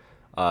 but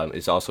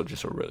it's also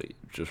just a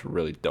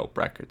really dope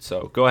record.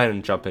 So go ahead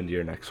and jump into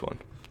your next one.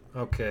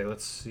 Okay,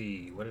 let's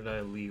see. What did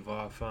I leave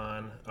off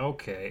on?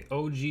 Okay,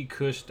 OG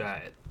Kush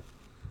Diet.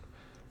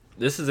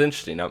 This is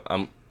interesting.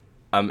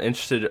 I'm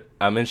interested.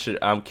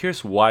 I'm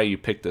curious why you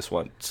picked this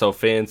one. So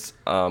fans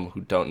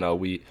who don't know,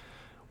 we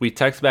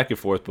text back and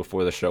forth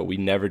before the show. We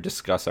never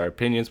discuss our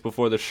opinions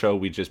before the show.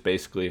 We just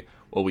basically,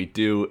 what we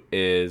do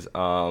is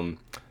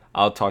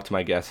I'll talk to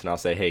my guests and I'll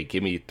say, hey,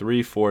 give me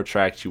 3-4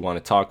 tracks you want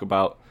to talk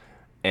about,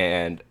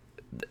 and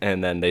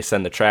then they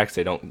send the tracks.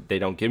 They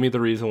don't give me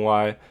the reason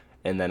why,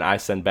 and then I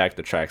send back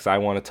the tracks I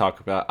want to talk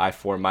about. I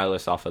form my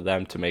list off of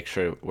them to make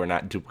sure we're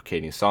not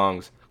duplicating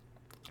songs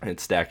and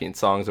stacking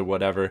songs or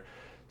whatever.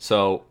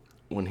 So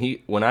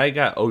when I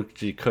got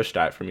OG Kush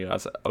Diet from you, I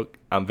was like, okay,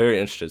 I'm very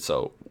interested.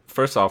 So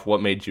first off,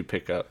 what made you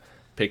pick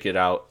it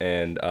out,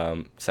 and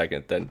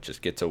second, then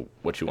just get to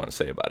what you want to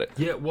say about it.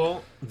 Yeah,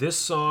 well, this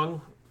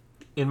song,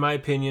 in my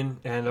opinion,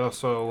 and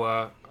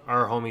also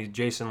our homie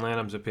Jason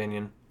Lanham's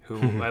opinion,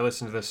 who I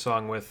listen to this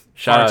song with.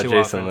 Shout out too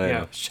Jason often.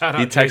 Lanham. Yeah, shout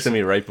out. He texted Jason.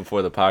 me right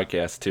before the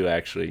podcast too.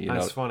 Actually,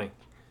 That's funny.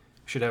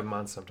 Should have him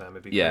on sometime.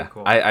 It'd be yeah, pretty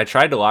cool. I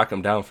tried to lock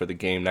him down for the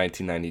Game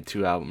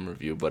 1992 album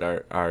review, but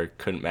our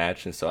couldn't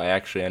match, and so I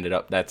actually ended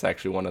up. That's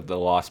actually one of the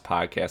lost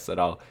podcasts that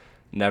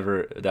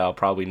I'll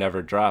probably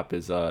never drop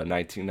is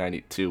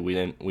 1992.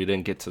 We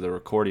didn't get to the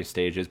recording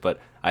stages, but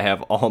I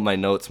have all my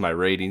notes, my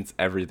ratings,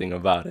 everything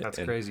about it. That's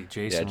and crazy,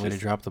 Jason. Way to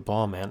drop the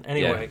ball, man.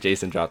 Anyway, yeah,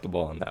 Jason dropped the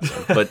ball on that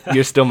one, but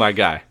you're still my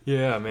guy.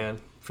 Yeah, man,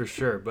 for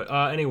sure. But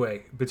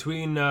anyway,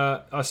 between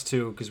us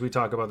two, because we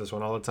talk about this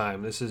one all the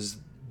time, this is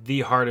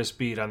the hardest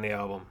beat on the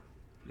album,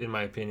 in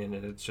my opinion,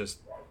 and it's just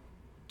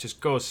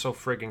goes so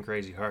freaking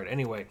crazy hard.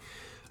 Anyway,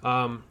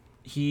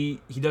 he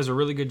does a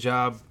really good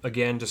job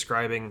again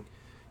describing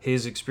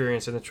his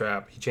experience in the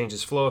trap. He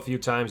changes flow a few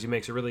times. He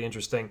makes it really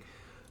interesting.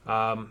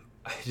 I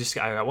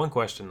got one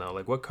question though.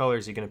 Like, what color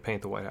is he going to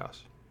paint the White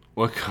House?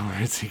 What color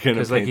is he going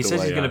to paint? Because he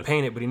says he's going to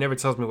paint it, but he never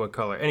tells me what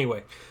color.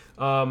 Anyway,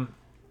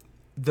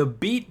 the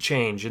beat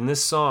change in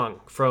this song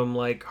from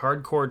like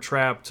hardcore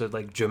trap to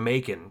like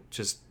Jamaican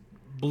just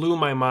blew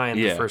my mind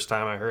the first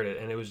time I heard it,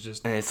 and it was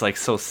just. And it's like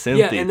so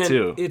synthy and then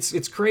too.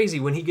 It's crazy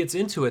when he gets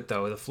into it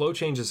though. The flow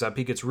changes up.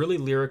 He gets really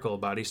lyrical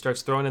about it. He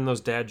starts throwing in those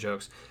dad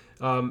jokes.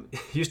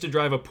 Used to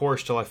drive a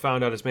Porsche till I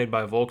found out it's made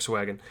by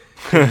Volkswagen.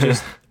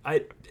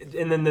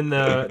 And then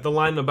the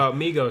line about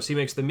Migos, he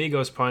makes the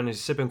Migos pun.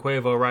 He's sipping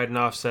Quavo, riding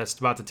Offset's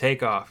about to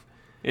take off.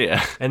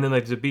 Yeah. And then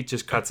like the beat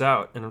just cuts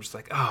out, and I'm just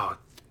like, oh,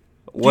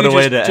 what a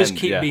way to just end.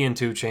 keep being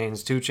 2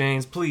 Chainz, 2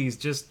 Chainz, please.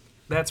 Just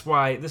that's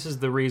why this is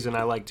the reason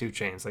I like 2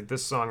 Chainz. Like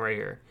this song right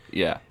here.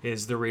 Yeah.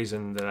 Is the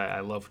reason that I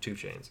love 2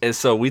 Chainz. And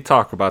so we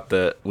talk about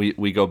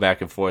we go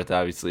back and forth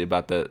obviously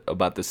about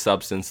the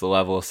substance, the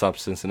level of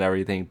substance and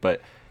everything,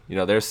 but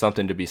there's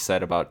something to be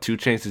said about 2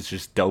 Chainz is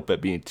just dope at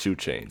being 2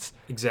 Chainz.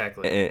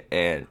 Exactly.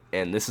 And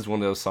this is one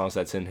of those songs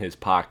that's in his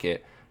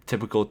pocket.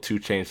 Typical 2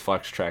 Chainz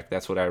flex track.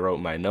 That's what I wrote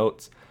in my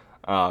notes.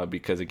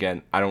 Because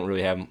again, I don't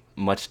really have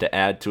much to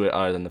add to it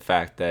other than the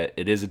fact that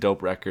it is a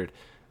dope record.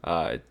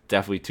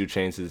 Definitely 2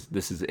 Chainz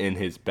this is in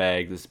his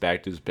bag. This is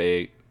back to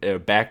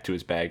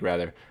his bag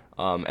rather.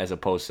 As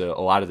opposed to a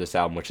lot of this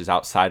album, which is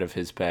outside of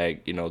his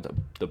bag.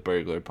 The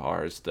Burglar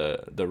Bars,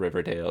 the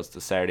Riverdales,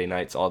 the Saturday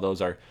Nights. All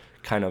those are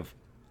kind of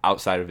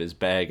outside of his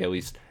bag, at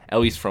least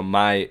from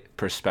my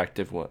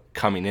perspective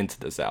coming into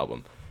this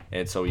album.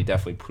 And so he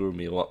definitely proved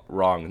me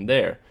wrong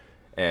there.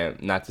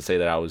 And not to say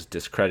that I was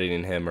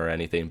discrediting him or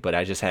anything, but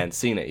I just hadn't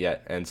seen it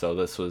yet. And so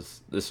this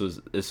was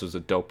a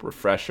dope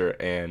refresher.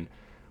 And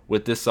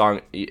with this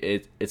song,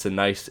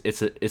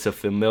 it's a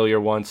familiar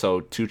one.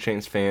 So 2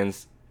 Chainz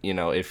fans,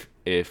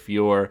 if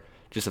you're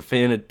just a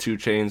fan of 2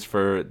 Chainz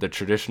for the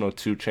traditional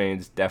 2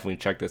 Chainz, definitely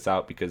check this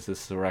out, because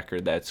this is a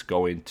record that's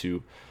going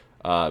to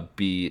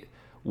be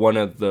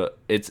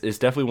it's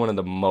definitely one of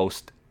the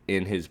most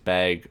in his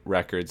bag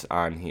records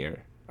on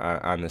here,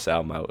 on this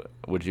album.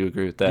 Would you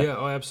agree with that? Yeah,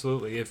 oh,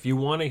 absolutely. If you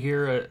want to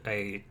hear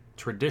a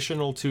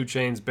traditional 2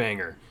 Chainz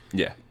banger,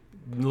 yeah,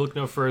 look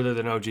no further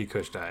than OG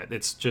Kush Diet.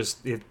 It's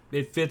just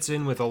it fits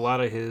in with a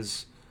lot of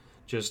his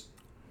just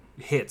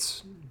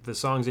hits, the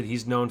songs that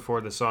he's known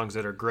for, the songs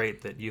that are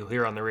great that you'll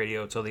hear on the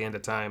radio till the end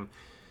of time,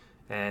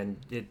 and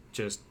it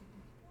just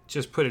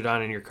put it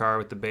on in your car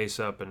with the bass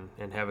up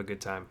and have a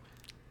good time.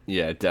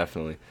 Yeah,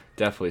 definitely.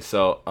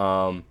 So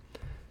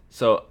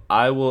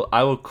I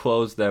will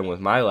close then with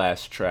my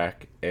last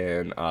track,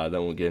 and then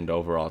we'll get into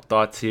overall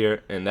thoughts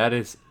here, and that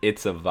is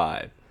It's a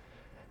Vibe.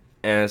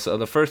 And so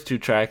the first 2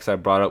 tracks I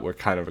brought up were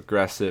kind of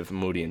aggressive,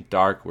 moody, and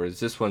dark, whereas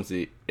this one's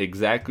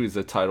exactly as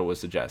the title would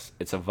suggest.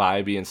 It's a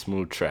vibey and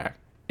smooth track.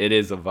 It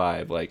is a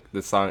vibe. Like,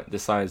 this song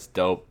is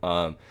dope.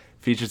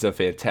 Features a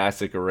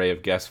fantastic array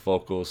of guest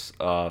vocals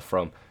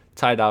from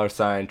Ty Dolla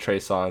 $ign, Trey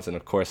Songz, and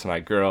of course my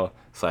girl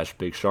 /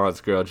 Big Sean's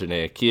girl,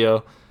 Janae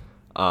Akio.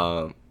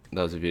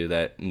 Those of you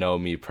that know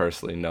me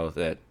personally know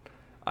that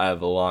I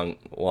have a long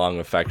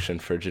affection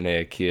for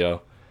Janae Akio.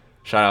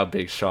 Shout out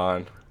Big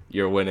Sean.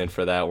 You're winning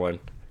for that one.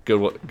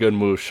 Good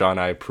move, Sean.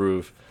 I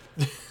approve.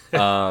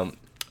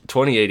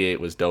 2088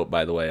 was dope,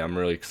 by the way. I'm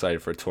really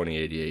excited for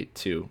 2088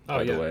 too,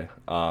 by the way.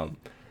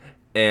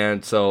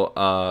 And so,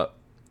 I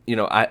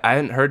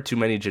hadn't heard too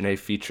many Janae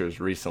features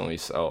recently,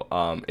 so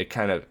it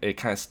kind of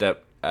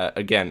stepped.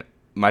 Again,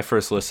 my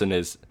first listen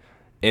is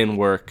in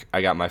work.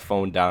 I got my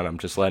phone down. I'm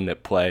just letting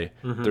it play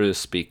through the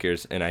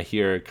speakers, and I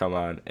hear it come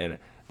on, and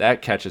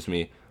that catches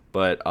me.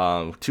 But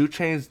 2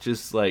 Chainz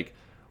just like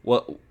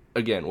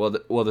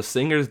the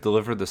singers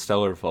deliver the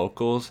stellar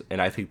vocals,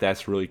 and I think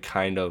that's really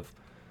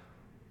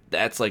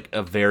that's like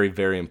a very,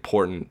 very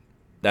important.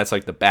 That's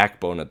like the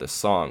backbone of the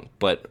song.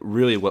 But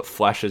really, what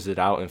fleshes it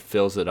out and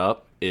fills it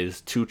up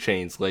is 2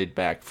 Chainz' laid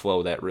back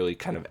flow that really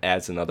kind of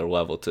adds another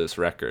level to this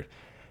record.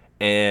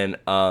 And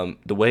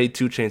the way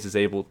 2 Chainz is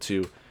able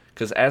to,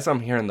 because as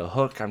I'm hearing the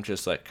hook, I'm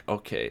just like,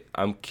 okay,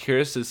 I'm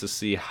curious as to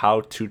see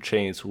how 2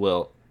 Chainz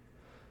will.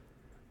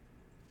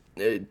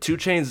 2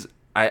 Chainz,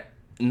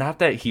 not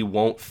that he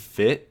won't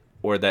fit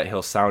or that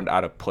he'll sound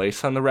out of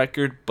place on the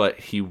record, but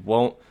he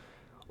won't.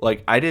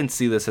 Like, I didn't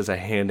see this as a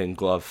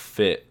hand-in-glove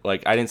fit.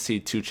 Like, I didn't see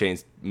 2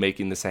 Chainz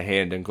making this a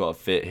hand-in-glove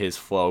fit, his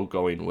flow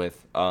going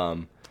with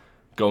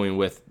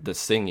the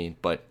singing.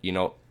 But,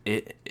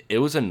 it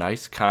was a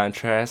nice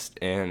contrast,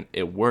 and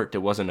it worked. It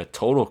wasn't a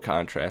total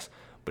contrast,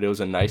 but it was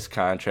a nice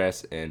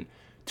contrast, and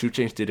 2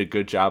 Chainz did a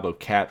good job of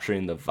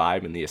capturing the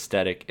vibe and the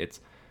aesthetic. It's,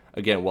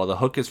 again, while the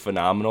hook is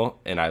phenomenal,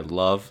 and I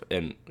love,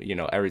 and,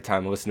 every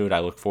time I listen to it, I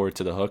look forward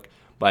to the hook,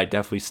 but I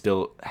definitely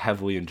still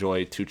heavily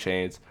enjoy 2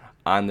 Chainz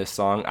on this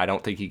song. I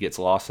don't think he gets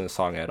lost in the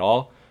song at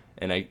all.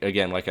 And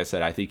again, like I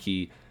said, I think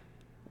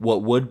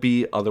what would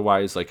be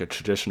otherwise like a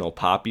traditional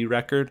poppy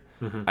record,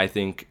 I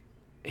think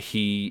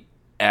he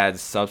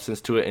adds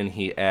substance to it, and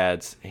he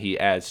adds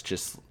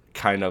just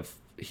kind of,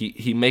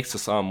 he makes the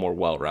song more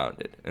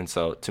well-rounded. And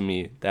so to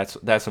me, that's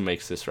what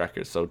makes this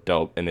record so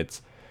dope. And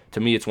to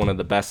me, it's one of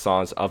the best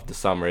songs of the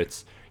summer.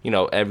 It's,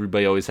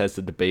 everybody always has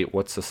the debate,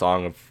 what's the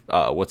song of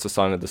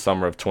the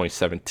summer of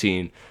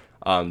 2017.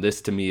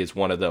 This to me is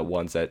one of the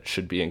ones that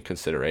should be in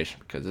consideration,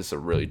 because this is a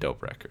really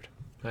dope record.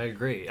 I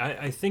agree.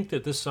 I think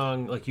that this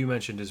song, like you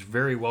mentioned, is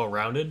very well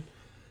rounded.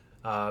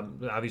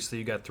 Obviously,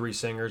 you got 3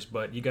 singers,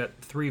 but you got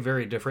 3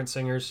 very different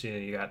singers.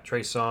 You got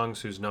Trey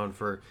Songz, who's known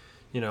for,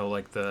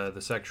 like the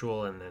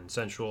sexual and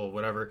sensual,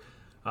 whatever.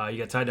 You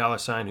got Ty Dolla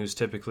 $ign, who's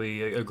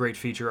typically a great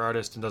feature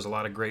artist and does a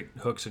lot of great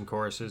hooks and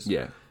choruses.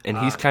 Yeah, and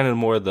he's kind of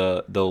more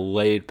the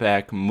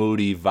laid-back,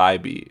 moody,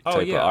 vibey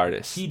type of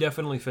artist. He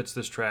definitely fits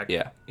this track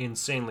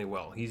insanely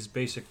well. He's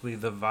basically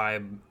the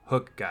vibe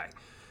hook guy.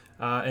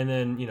 And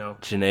then,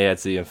 Janae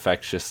adds the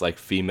infectious, like,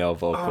 female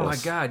vocals. Oh, my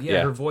God,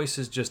 yeah. Her voice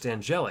is just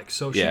angelic.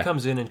 So she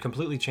comes in and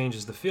completely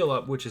changes the feel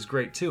up, which is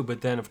great, too. But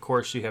then, of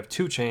course, you have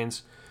 2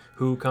 Chainz,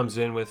 who comes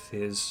in with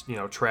his,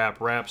 trap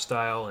rap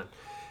style,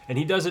 And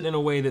he does it in a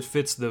way that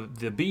fits the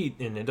beat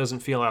and it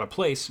doesn't feel out of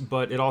place,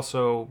 but it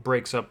also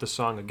breaks up the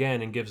song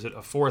again and gives it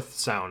a fourth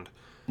sound.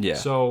 Yeah.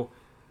 So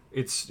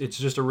it's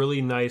just a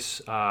really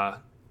nice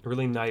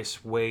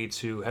way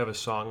to have a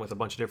song with a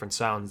bunch of different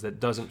sounds that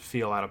doesn't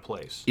feel out of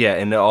place. Yeah,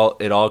 and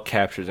it all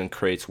captures and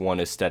creates one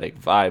aesthetic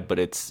vibe, but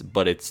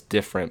it's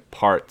different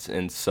parts,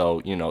 and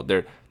so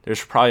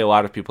there's probably a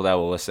lot of people that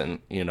will listen.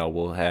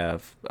 Will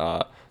have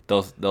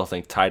they'll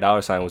think Ty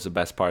Dolla $ign was the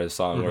best part of the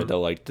song, or they'll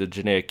like the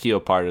Janae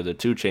Keough part, or the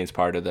 2 Chainz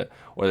part, or the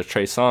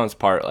Trey Songz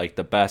part like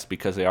the best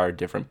because they are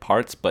different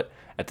parts, but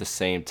at the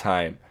same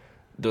time,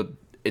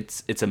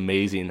 it's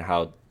amazing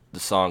how the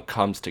song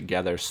comes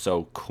together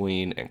so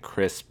clean and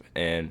crisp,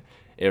 and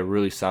it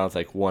really sounds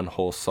like one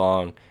whole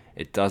song.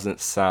 It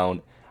doesn't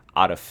sound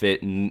out of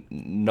fit.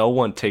 No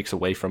one takes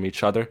away from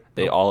each other.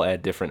 They all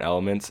add different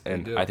elements,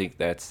 and I think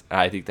that's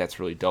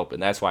really dope,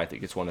 and that's why I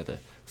think it's one of the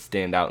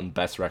standout and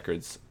best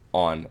records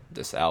on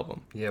this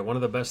album. Yeah, one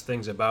of the best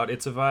things about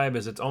It's a Vibe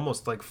is it's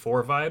almost like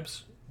 4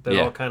 vibes that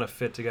all kind of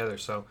fit together.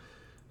 So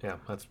yeah,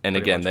 that's and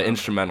again, the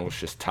instrumental is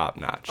just top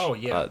notch. Oh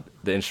yeah,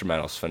 the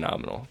instrumental is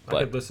phenomenal. I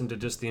could listen to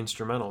just the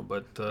instrumental,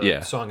 but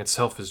the song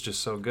itself is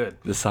just so good.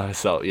 The song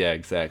itself, yeah,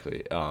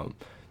 exactly.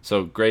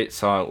 So great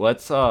song.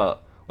 Let's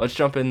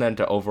jump in then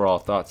to overall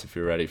thoughts if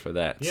you're ready for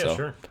that. Yeah, so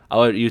sure.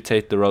 I'll let you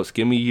take the ropes.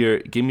 Give me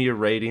your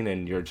rating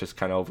and your just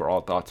kind of overall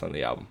thoughts on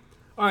the album.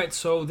 All right,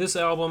 so this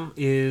album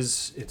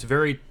it's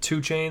very 2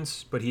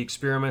 Chainz, but he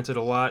experimented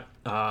a lot.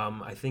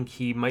 I think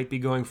he might be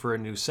going for a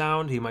new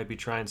sound. He might be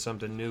trying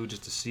something new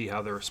just to see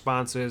how the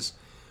response is.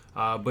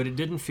 But it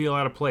didn't feel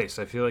out of place.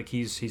 I feel like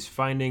he's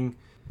finding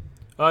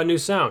a new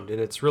sound, and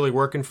it's really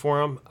working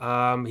for him.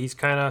 He's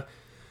kind of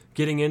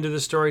getting into the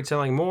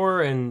storytelling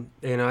more, and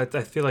I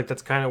feel like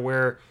that's kind of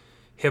where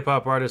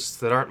hip-hop artists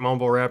that aren't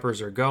mumble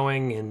rappers are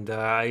going, and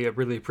I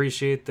really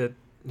appreciate that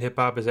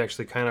hip-hop is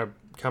actually kind of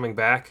coming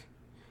back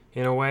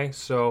in a way.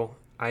 So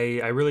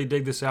I really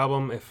dig this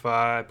album. If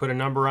I put a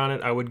number on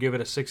it, I would give it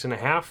a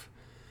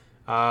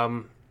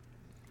 6.5.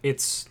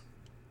 It's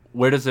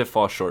Where does it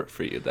fall short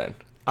for you then?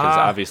 Because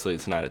obviously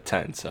it's not a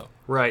 10. So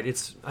right,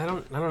 it's I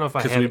don't know if I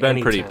have because we've been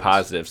any pretty 10s.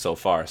 positive so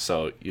far.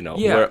 So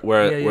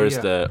where's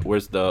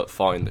the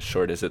falling the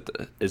short? Is it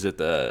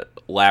the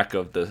lack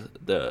of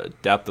the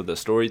depth of the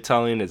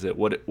storytelling? Is it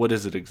what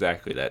is it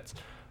exactly that's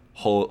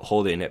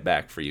holding it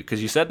back for you?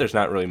 Because you said there's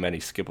not really many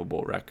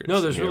skippable records.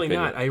 No, there's really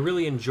not. I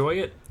really enjoy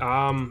it.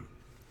 I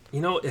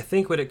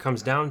think what it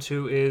comes down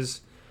to is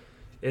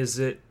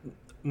it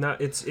not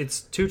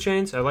it's 2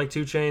 Chainz. I like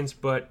 2 Chainz,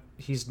 but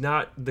he's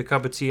not the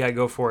cup of tea I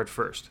go for at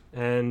first,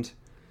 and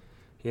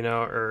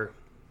or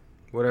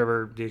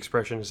whatever the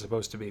expression is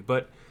supposed to be.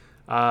 But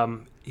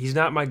he's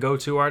not my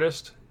go-to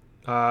artist.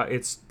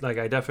 It's like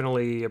I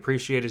definitely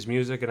appreciate his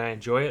music and I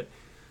enjoy it,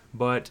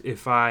 but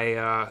if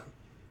I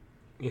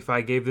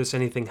gave this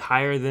anything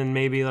higher than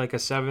maybe like a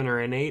 7 or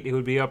an 8, it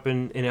would be up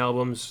in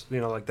albums,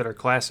 like that are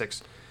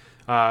classics,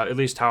 at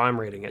least how I'm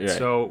rating it. Right.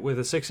 So with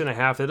a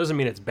 6.5, that doesn't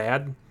mean it's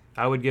bad.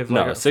 I would give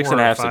like a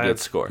 6.5 is a good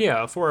score.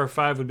 Yeah, a 4 or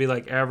 5 would be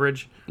like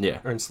average. Yeah,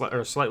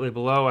 or slightly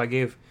below. I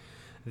gave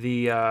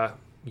the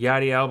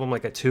Yachty album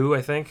like a 2,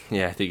 I think.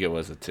 Yeah, I think it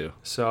was a 2.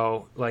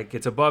 So like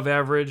it's above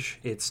average.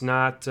 It's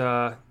not,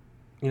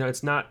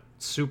 it's not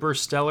super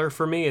stellar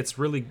for me. It's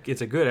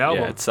a good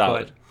album. Yeah, it's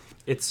solid. But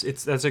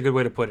it's that's a good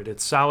way to put it.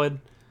 It's solid,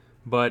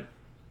 but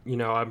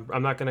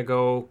I'm not gonna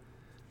go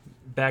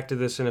back to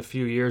this in a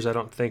few years. I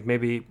don't think,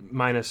 maybe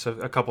minus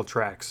a couple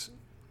tracks.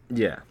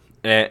 Yeah,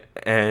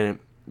 and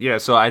yeah.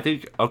 So I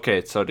think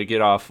So to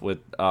get off with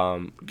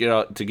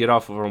get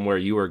off from where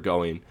you were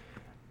going,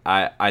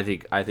 I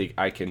think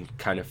I can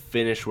kind of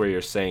finish where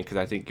you're saying, because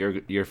I think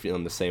you're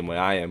feeling the same way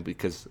I am,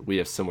 because we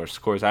have similar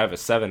scores. I have a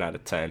 7 out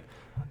of 10.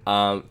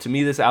 To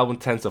me, this album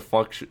tends to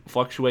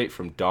fluctuate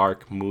from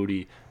dark,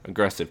 moody,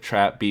 aggressive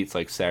trap beats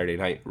like Saturday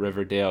Night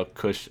Riverdale,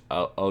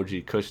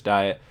 OG Kush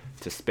Diet,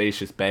 to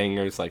spacious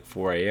bangers like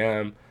 4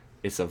 a.m.,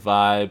 It's a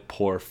Vibe,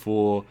 Poor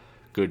Fool,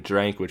 Good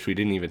Drank, which we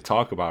didn't even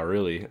talk about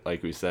really,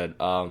 like we said,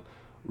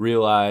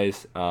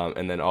 Realize,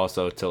 and then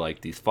also to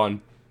like these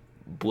fun,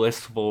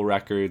 blissful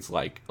records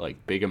like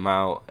Big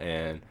Amount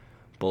and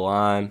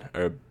Balin,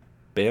 or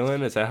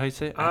Balin, is that how you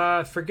say it?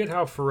 I forget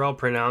how Pharrell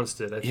pronounced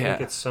it. I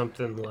think it's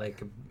something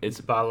like it's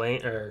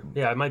Balin, or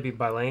it might be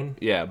Balin.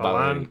 Yeah,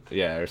 Balin.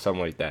 Yeah, or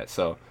something like that.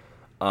 So,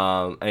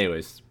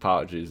 anyways,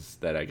 apologies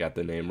that I got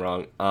the name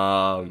wrong.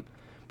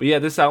 But yeah,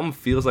 this album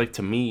feels like,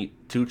 to me,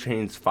 2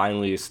 Chainz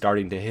finally is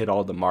starting to hit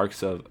all the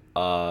marks of.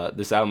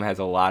 This album has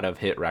a lot of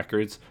hit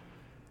records,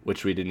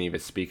 which we didn't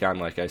even speak on.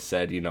 Like I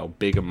said,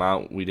 Big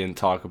Amount we didn't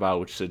talk about,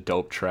 which is a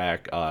dope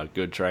track.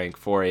 Good Drank,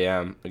 4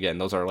 a.m. Again,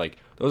 those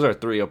are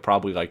 3 of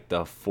probably like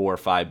the 4 or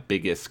 5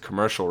 biggest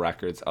commercial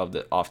records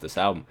off this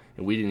album,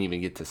 and we didn't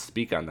even get to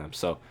speak on them.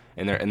 So,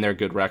 and they're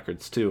good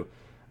records too,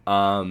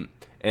 and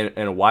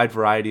a wide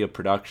variety of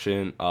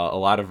production, a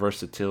lot of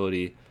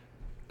versatility,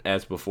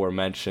 as before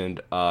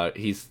mentioned.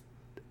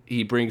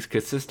 He brings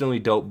consistently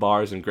dope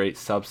bars and great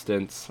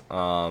substance.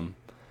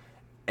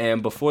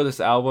 And before this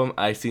album,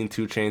 I seen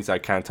 2 Chainz, I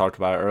kind of talked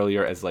about it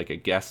earlier, as like a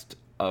guest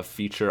a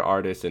feature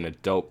artist and a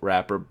dope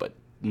rapper, but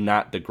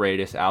not the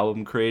greatest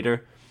album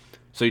creator.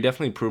 So he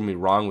definitely proved me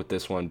wrong with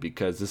this one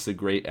because this is a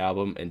great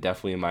album and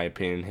definitely, in my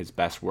opinion, his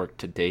best work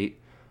to date.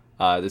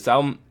 This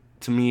album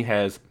to me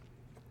has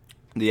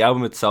the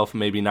album itself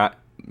maybe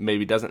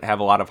doesn't have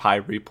a lot of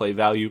high replay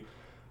value,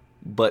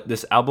 but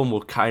this album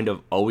will kind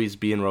of always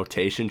be in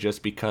rotation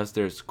just because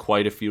there's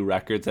quite a few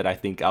records that I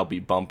think I'll be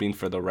bumping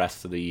for the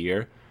rest of the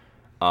year,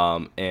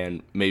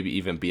 and maybe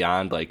even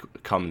beyond, like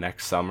come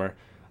next summer.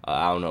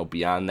 I don't know,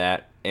 beyond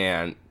that.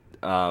 And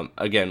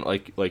again,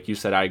 like you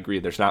said, I agree.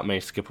 There's not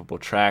many skippable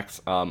tracks.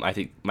 I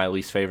think my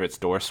least favorite's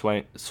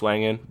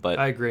Swangin', but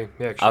I agree.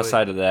 Yeah, actually.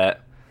 outside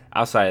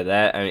of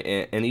that, I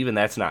mean, and even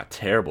that's not a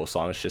terrible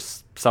song. It's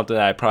just something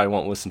that I probably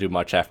won't listen to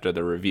much after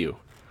the review.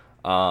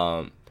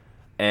 And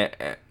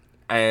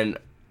and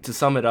to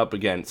sum it up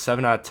again,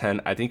 7 out of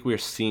 10. I think we're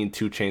seeing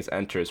 2 Chainz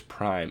enter his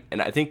prime,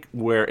 and I think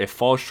where it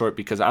falls short,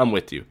 because I'm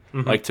with you.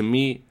 Mm-hmm. Like, to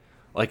me,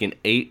 like an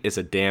 8 is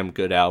a damn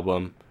good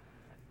album,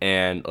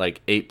 and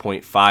like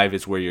 8.5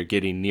 is where you're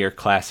getting near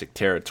classic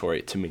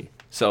territory to me.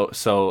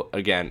 So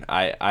again,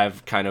 I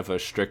have kind of a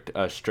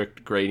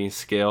strict grading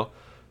scale.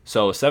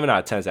 So 7 out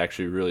of 10 is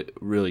actually really,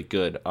 really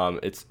good.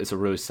 It's a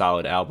really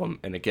solid album,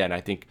 and again, I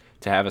think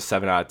to have a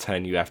 7 out of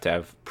 10, you have to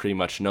have pretty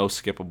much no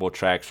skippable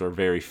tracks or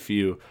very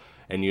few,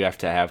 and you have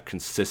to have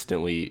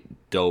consistently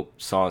dope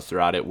songs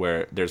throughout it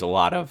where there's a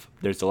lot of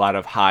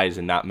highs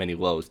and not many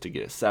lows to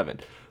get a 7.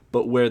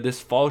 But where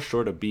this falls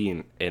short of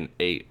being an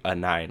 8, a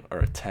 9, or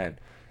a 10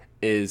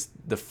 is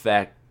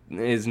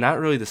not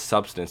really the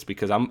substance,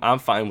 because I'm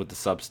fine with the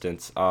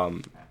substance.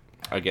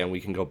 Again,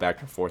 we can go back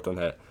and forth on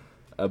that,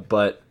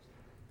 but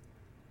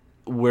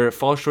where it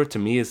falls short to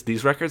me is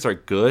these records are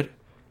good,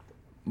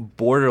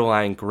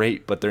 borderline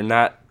great, but they're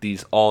not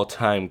these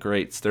all-time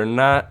greats. They're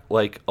not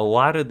like a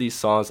lot of these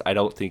songs. I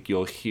don't think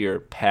you'll hear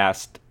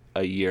past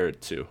a year or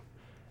two,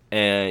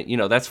 and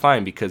that's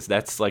fine, because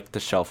that's like the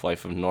shelf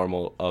life of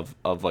normal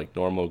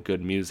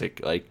good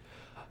music.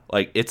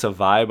 Like It's a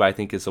Vibe, I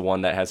think, is the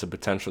one that has the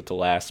potential to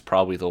last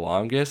probably the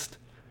longest.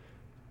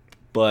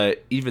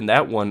 But even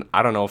that one,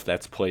 I don't know if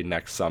that's played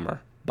next summer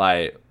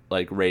by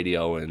like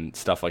radio and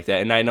stuff like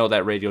that. And I know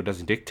that radio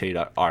doesn't dictate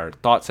our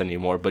thoughts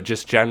anymore, but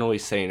just generally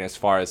saying, as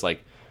far as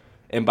like,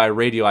 and by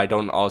radio, I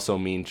don't also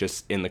mean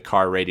just in the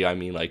car radio. I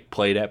mean like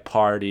played at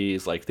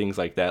parties, like things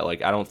like that.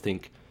 Like, I don't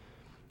think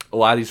a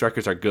lot of these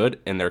records are good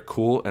and they're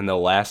cool and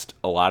they'll last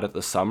a lot of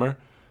the summer,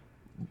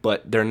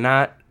 but they're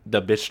not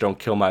the Bitch Don't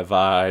Kill My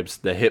Vibes,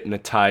 the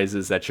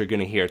Hypnotizes that you're going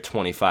to hear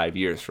 25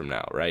 years from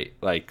now, right?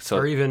 Like, so,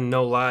 or even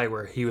No Lie,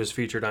 where he was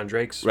featured on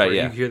Drake's, right, where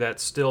yeah. you hear that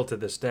still to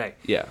this day.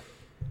 Yeah.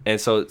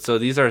 And so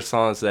those are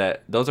songs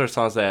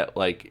that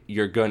like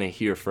you're going to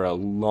hear for a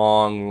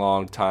long,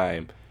 long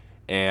time,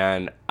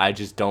 and I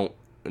just don't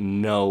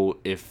know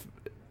if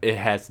it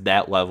has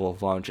that level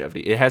of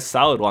longevity. It has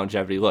solid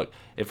longevity. Look,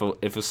 if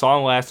a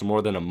song lasts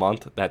more than a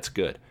month, that's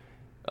good.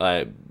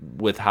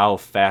 With how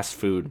fast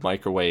food,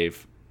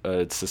 microwave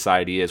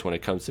society is when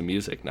it comes to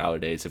music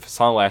nowadays, if a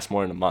song lasts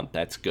more than a month,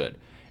 that's good.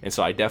 And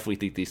so I definitely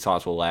think these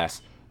songs will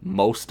last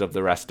most of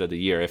the rest of the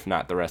year, if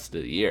not the rest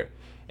of the year,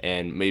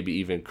 and maybe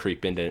even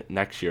creep into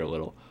next year a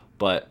little.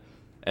 But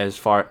as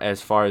far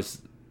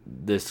as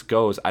this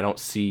goes, I don't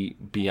see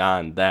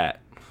beyond that.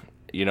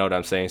 You know what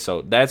I'm saying?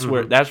 So that's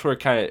where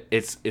kind of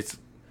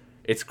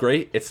it's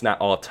great. It's not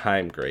all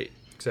time great.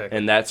 Exactly.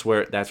 And that's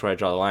where I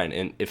draw the line.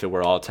 And if it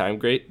were all time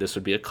great, this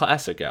would be a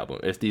classic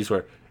album. If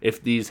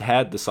these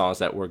had the songs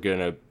that were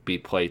gonna be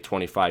played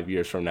 25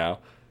 years from now,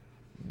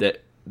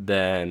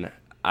 then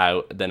I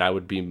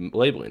would be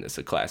labeling this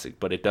a classic.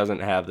 But it doesn't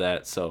have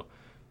that. So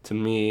to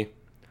me,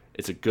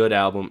 it's a good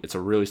album. It's a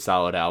really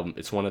solid album.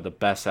 It's one of the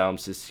best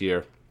albums this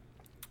year.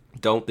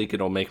 Don't think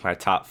it'll make my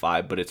top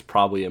 5, but it's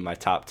probably in my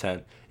top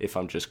 10 if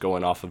I'm just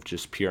going off of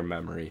just pure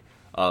memory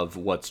of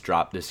what's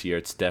dropped this year.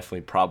 It's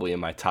definitely probably in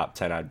my top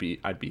 10. I'd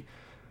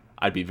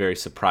be very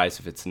surprised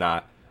if it's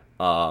not.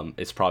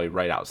 It's probably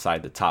right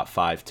outside the top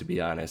 5, to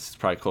be honest. It's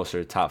probably closer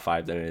to top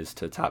 5 than it is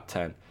to top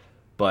 10.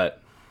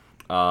 But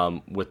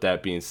with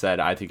that being said,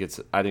 I think it's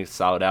a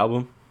solid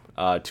album.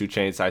 2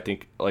 Chainz, I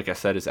think, like I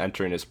said, is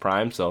entering his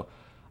prime, so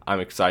I'm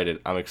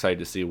excited. I'm excited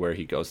to see where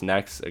he goes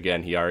next.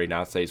 Again, he already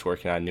announced that he's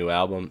working on a new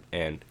album,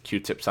 and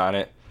Q-Tip's on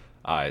it.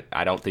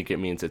 I don't think it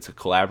means it's a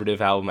collaborative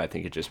album. I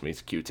think it just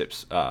means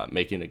Q-Tip's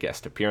making a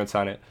guest appearance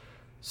on it.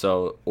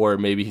 So, or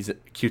maybe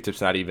Q-Tip's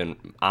not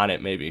even on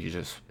it. Maybe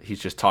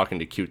he's just talking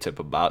to Q-Tip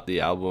about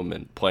the album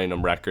and playing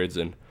him records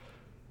and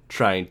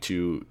trying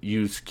to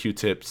use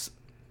Q-Tip's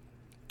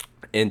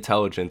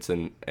intelligence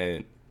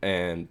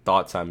and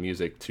thoughts on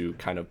music to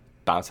kind of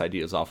bounce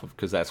ideas off of,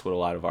 because that's what a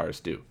lot of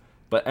artists do.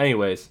 But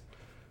anyways,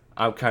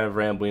 I'm kind of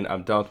rambling.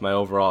 I'm done with my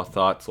overall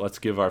thoughts. Let's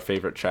give our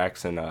favorite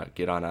tracks and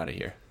get on out of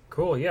here.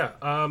 Cool, yeah.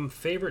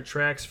 Favorite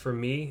tracks for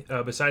me,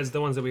 besides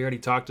the ones that we already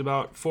talked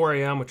about, 4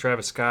 a.m. with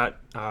Travis Scott.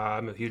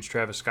 I'm a huge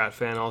Travis Scott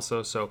fan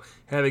also, so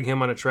having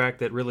him on a track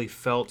that really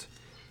felt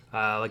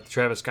like the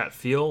Travis Scott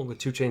feel, with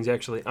 2 Chainz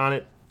actually on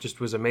it, just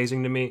was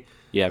amazing to me.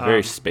 Yeah,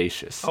 very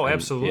spacious. Oh, And,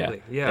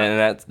 absolutely. Yeah.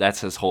 And that's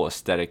his whole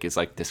aesthetic is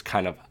like this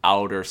kind of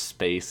outer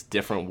space,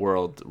 different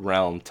world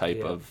realm type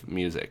Yeah. of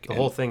music. The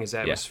whole thing is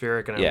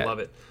atmospheric, and I love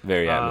it.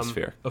 Very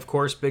atmospheric. Of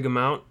course, Big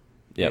Amount.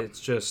 Yep. It's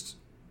just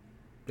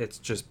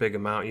Big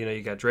Amount. You know,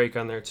 you got Drake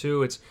on there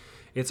too.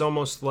 It's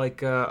almost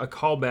like a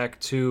callback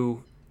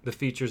to the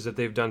features that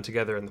they've done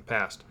together in the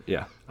past.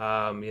 Yeah.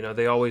 You know,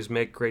 they always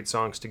make great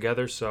songs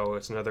together, so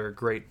it's another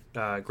great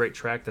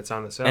track that's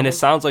on this album. And it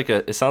sounds like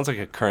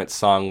a current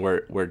song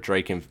where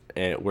Drake and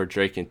 2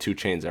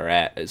 Chainz are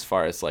at, as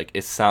far as like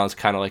it sounds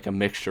kind of like a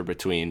mixture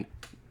between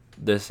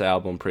this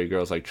album, Pretty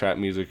Girls, like trap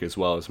music, as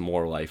well as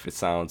More Life. It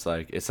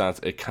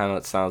kind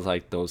of sounds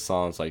like those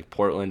songs like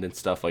Portland and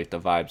stuff, like the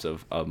vibes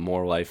of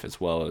More Life, as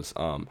well as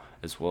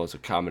a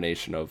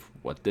combination of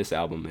what this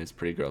album is,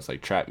 Pretty Girls,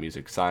 like trap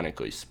music.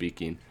 Sonically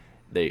speaking,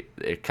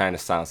 it kind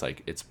of sounds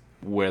like it's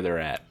where they're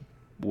at,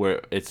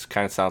 where it's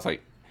kind of sounds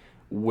like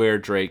where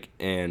Drake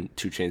and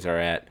 2 Chainz are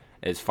at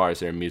as far as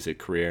their music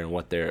career and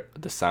what the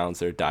sounds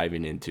they're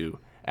diving into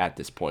at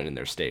this point in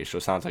their stage. So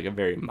it sounds like a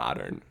very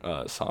modern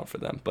song for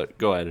them. But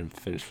go ahead and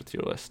finish with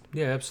your list.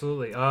 Yeah,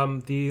 absolutely.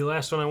 The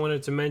last one I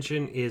wanted to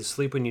mention is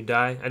Sleep When You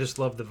Die. I just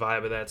love the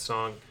vibe of that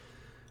song.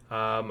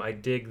 I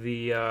dig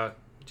the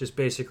just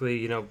basically,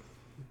 you know,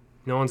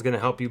 no one's going to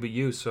help you but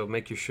you, so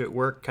make your shit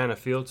work kind of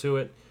feel to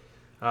it.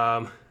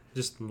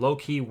 Just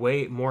low-key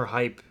way more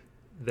hype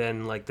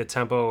than like the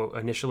tempo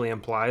initially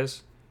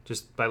implies,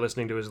 just by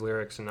listening to his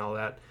lyrics and all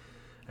that.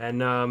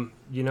 And,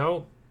 you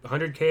know,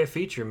 100K a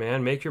feature,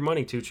 man. Make your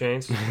money, 2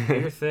 Chainz. Do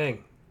your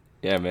thing.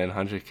 Yeah, man,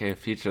 100K a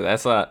feature.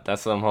 That's what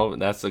I'm hoping.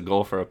 That's the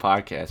goal for a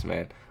podcast,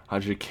 man.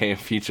 100K a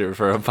feature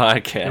for a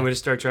podcast. And we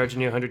just start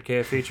charging you 100K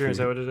a feature? Is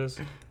that what it is?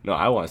 No,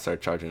 I want to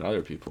start charging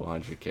other people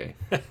 100K.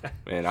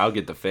 Man, I'll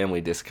get the family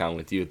discount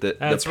with you.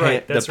 That's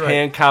right. The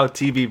Pan Cow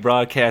TV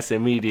broadcast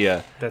and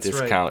media That's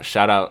discount. right.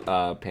 Shout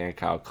out Pan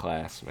Cow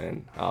class,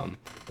 man.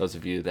 Those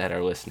of you that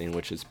are listening,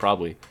 which is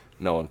probably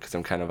no one, because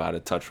I'm kind of out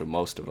of touch with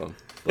most of them.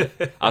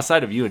 But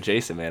outside of you and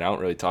Jason, man, I don't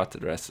really talk to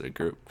the rest of the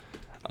group.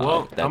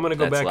 Well, I'm gonna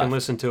go back and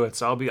listen to it,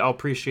 so I'll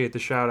appreciate the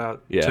shout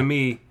out to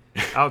me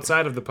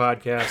outside of the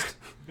podcast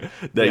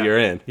you're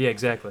in. Yeah,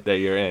 exactly. That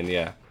you're in.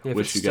 Yeah.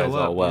 Wish you guys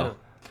all well. Yeah.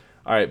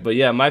 All right, but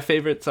yeah, my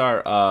favorites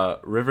are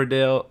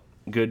Riverdale,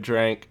 Good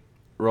Drank,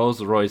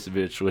 Rolls Royce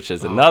Bitch, which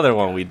is another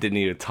one we didn't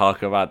even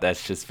talk about.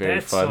 That's just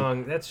very fun.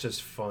 Song, that's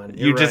just fun.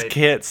 You just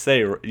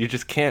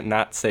can't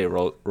not say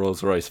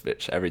Rolls Royce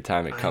Bitch every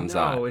time it comes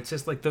on. No, it's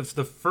just like the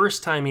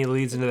first time he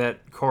leads into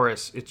that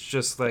chorus, it's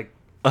just like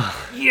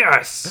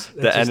yes.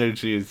 The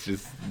energy is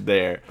just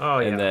there. Oh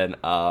yeah.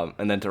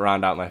 And then to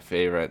round out my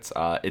favorites,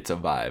 It's a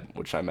Vibe,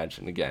 which I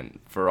mentioned again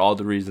for all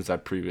the reasons I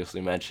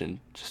previously mentioned.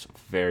 Just a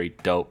very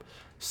dope,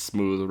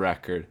 smooth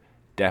record.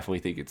 Definitely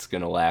think it's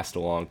gonna last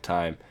a long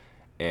time.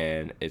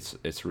 And it's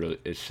just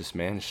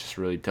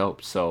really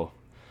dope. So,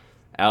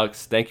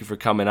 Alex, thank you for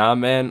coming on,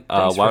 man.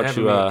 Thanks for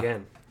having me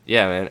again.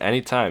 Yeah, man.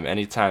 Anytime,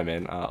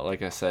 man.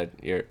 Like I said,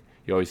 you're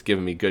always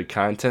giving me good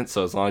content.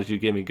 So as long as you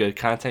give me good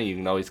content, you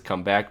can always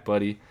come back,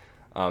 buddy.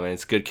 And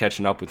it's good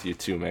catching up with you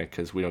too, man,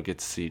 because we don't get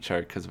to see each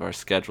other because of our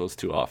schedules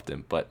too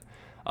often. But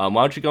why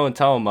don't you go and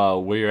tell them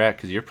where you're at,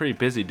 because you're pretty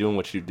busy doing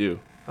what you do.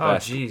 Oh,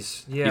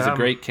 jeez. Yeah. He's a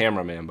great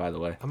cameraman, by the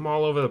way. I'm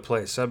all over the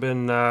place. I've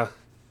been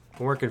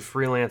working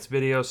freelance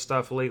video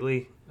stuff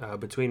lately.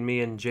 Between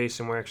me and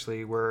Jason,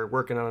 we're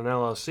working on an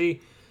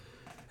LLC,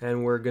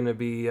 and we're gonna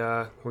be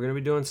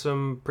doing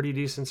some pretty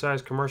decent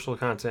sized commercial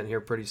content here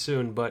pretty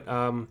soon. But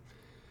you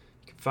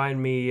can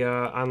find me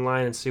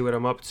online and see what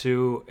I'm up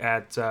to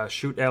at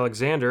Shoot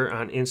Alexander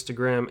on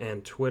Instagram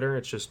and Twitter.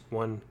 It's just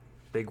one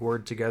big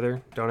word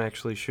together. Don't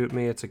actually shoot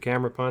me. It's a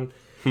camera pun.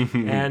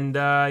 And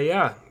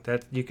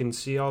that you can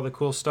see all the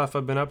cool stuff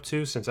I've been up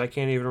to since I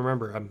can't even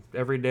remember. I'm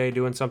every day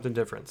doing something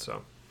different.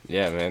 So.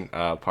 Yeah, man.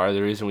 Part of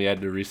the reason we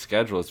had to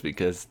reschedule is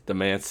because the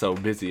man's so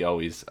busy,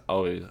 always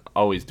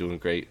doing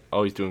great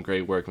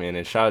work, man.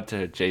 And shout out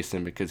to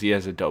Jason, because he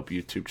has a dope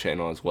YouTube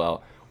channel as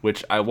well,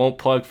 which I won't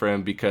plug for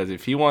him, because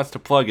if he wants to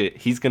plug it,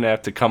 he's gonna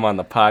have to come on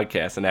the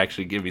podcast and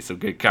actually give me some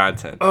good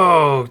content.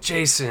 Oh,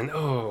 Jason.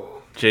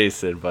 Oh,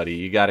 Jason, buddy,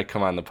 you got to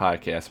come on the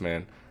podcast,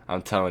 man.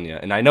 I'm telling you,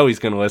 and I know he's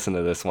gonna listen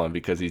to this one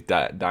because he's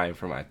dying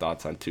for my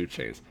thoughts on 2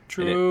 Chainz.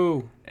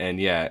 True. And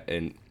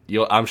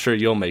I'm sure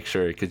you'll make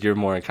sure, because you're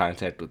more in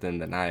contact with him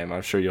than I am.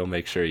 I'm sure you'll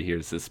make sure he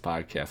hears this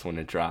podcast when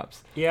it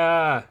drops.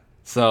 Yeah.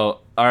 So,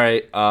 all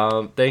right.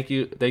 Thank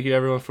you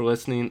everyone for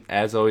listening.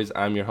 As always,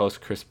 I'm your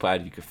host, Chris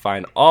Platt. You can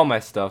find all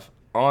my stuff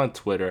on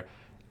Twitter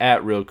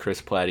at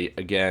 @RealChrisPlatty.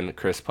 Again,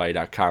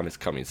 ChrisPlatty.com is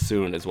coming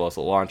soon, as well as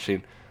the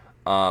launching.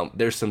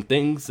 There's some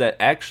things that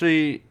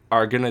actually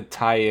are gonna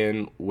tie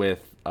in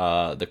with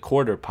the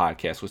quarter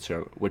podcast,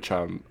 which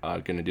I'm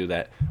gonna do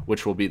that,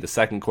 which will be the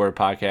second quarter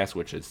podcast,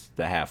 which is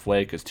the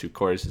halfway, because 2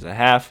 quarters is a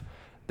half.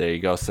 There you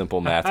go,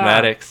 simple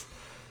mathematics.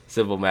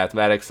 So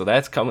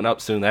that's coming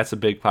up soon. That's a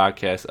big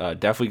podcast.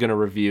 Definitely gonna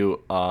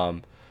review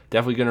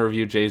definitely going to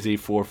review Jay-Z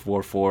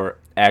 444.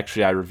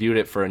 Actually, I reviewed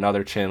it for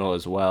another channel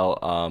as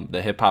well,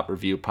 the Hip Hop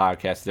Review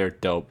Podcast. They're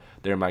dope.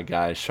 They're my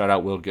guys. Shout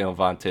out Will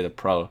Galvante, the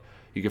pro.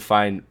 You can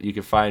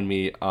find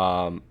me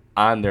on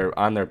their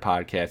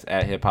podcast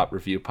at Hip Hop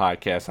Review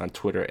Podcast on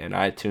Twitter and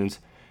iTunes,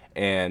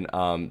 and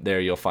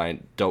there you'll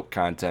find dope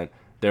content.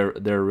 They're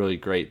really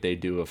great. They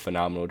do a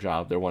phenomenal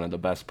job. They're one of the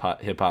best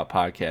hip hop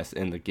podcasts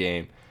in the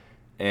game,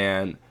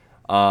 and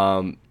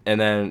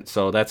then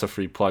so that's a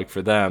free plug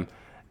for them.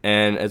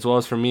 And as well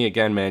as for me,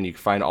 again, man, you can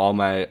find all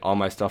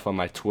my stuff on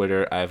my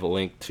Twitter. I have a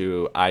link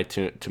to my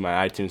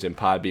iTunes and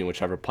Podbean,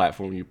 whichever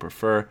platform you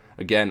prefer.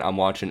 Again, I'm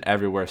launching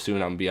everywhere soon.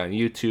 I'm gonna be on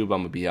YouTube.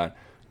 I'm gonna be on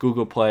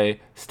Google Play,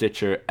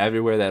 Stitcher,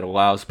 everywhere that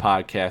allows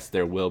podcasts.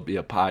 There will be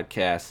a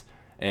podcast,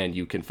 and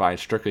you can find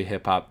Strictly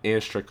Hip Hop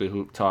and Strictly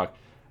Hoop Talk.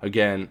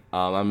 Again,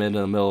 I'm in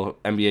the middle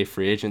of NBA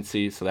free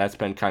agency, so that's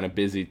been kind of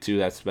busy too.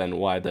 That's been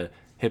why the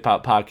hip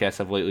hop podcasts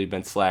have lately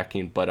been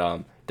slacking, but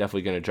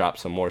definitely gonna drop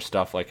some more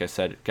stuff. Like I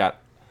said, got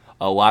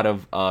a lot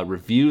of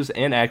reviews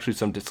and actually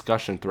some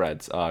discussion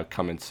threads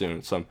coming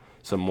soon. Some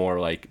more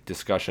like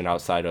discussion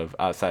outside of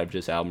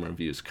just album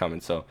reviews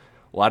coming. So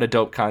a lot of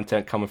dope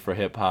content coming for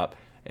hip hop.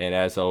 And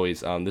as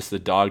always, this is the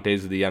dog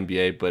days of the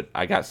NBA, but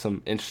I got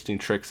some interesting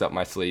tricks up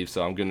my sleeve,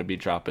 so I'm going to be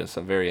dropping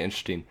some very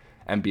interesting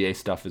NBA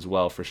stuff as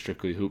well for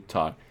Strictly Hoop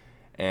Talk.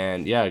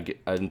 And yeah,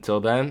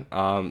 until then,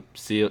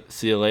 see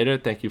you later.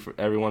 Thank you for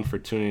everyone for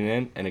tuning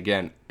in. And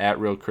again, at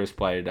Real Chris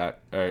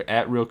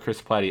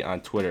Platty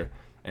on Twitter.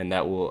 And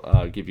that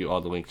will give you all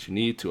the links you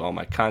need to all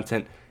my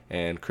content.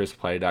 And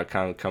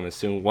chrisplatty.com coming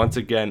soon. Once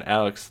again,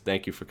 Alex,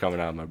 thank you for coming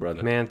out, my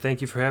brother. Man,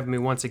 thank you for having me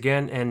once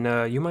again.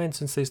 And you mind,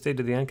 since they stayed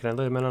to the end, can I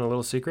let them in on a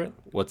little secret?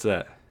 What's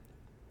that?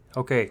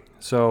 Okay,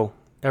 so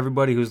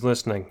everybody who's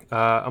listening,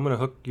 I'm going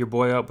to hook your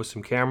boy up with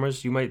some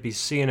cameras. You might be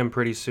seeing him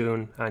pretty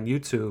soon on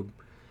YouTube.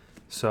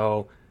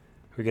 So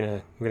we're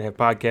gonna have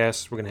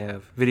podcasts, we're going to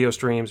have video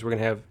streams, we're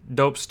going to have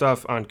dope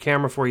stuff on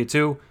camera for you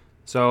too.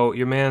 So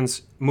your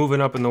man's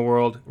moving up in the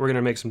world. We're going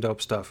to make some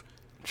dope stuff.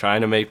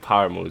 Trying to make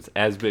power moves,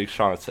 as Big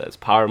Sean says.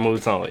 Power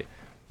moves only.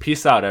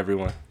 Peace out,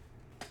 everyone.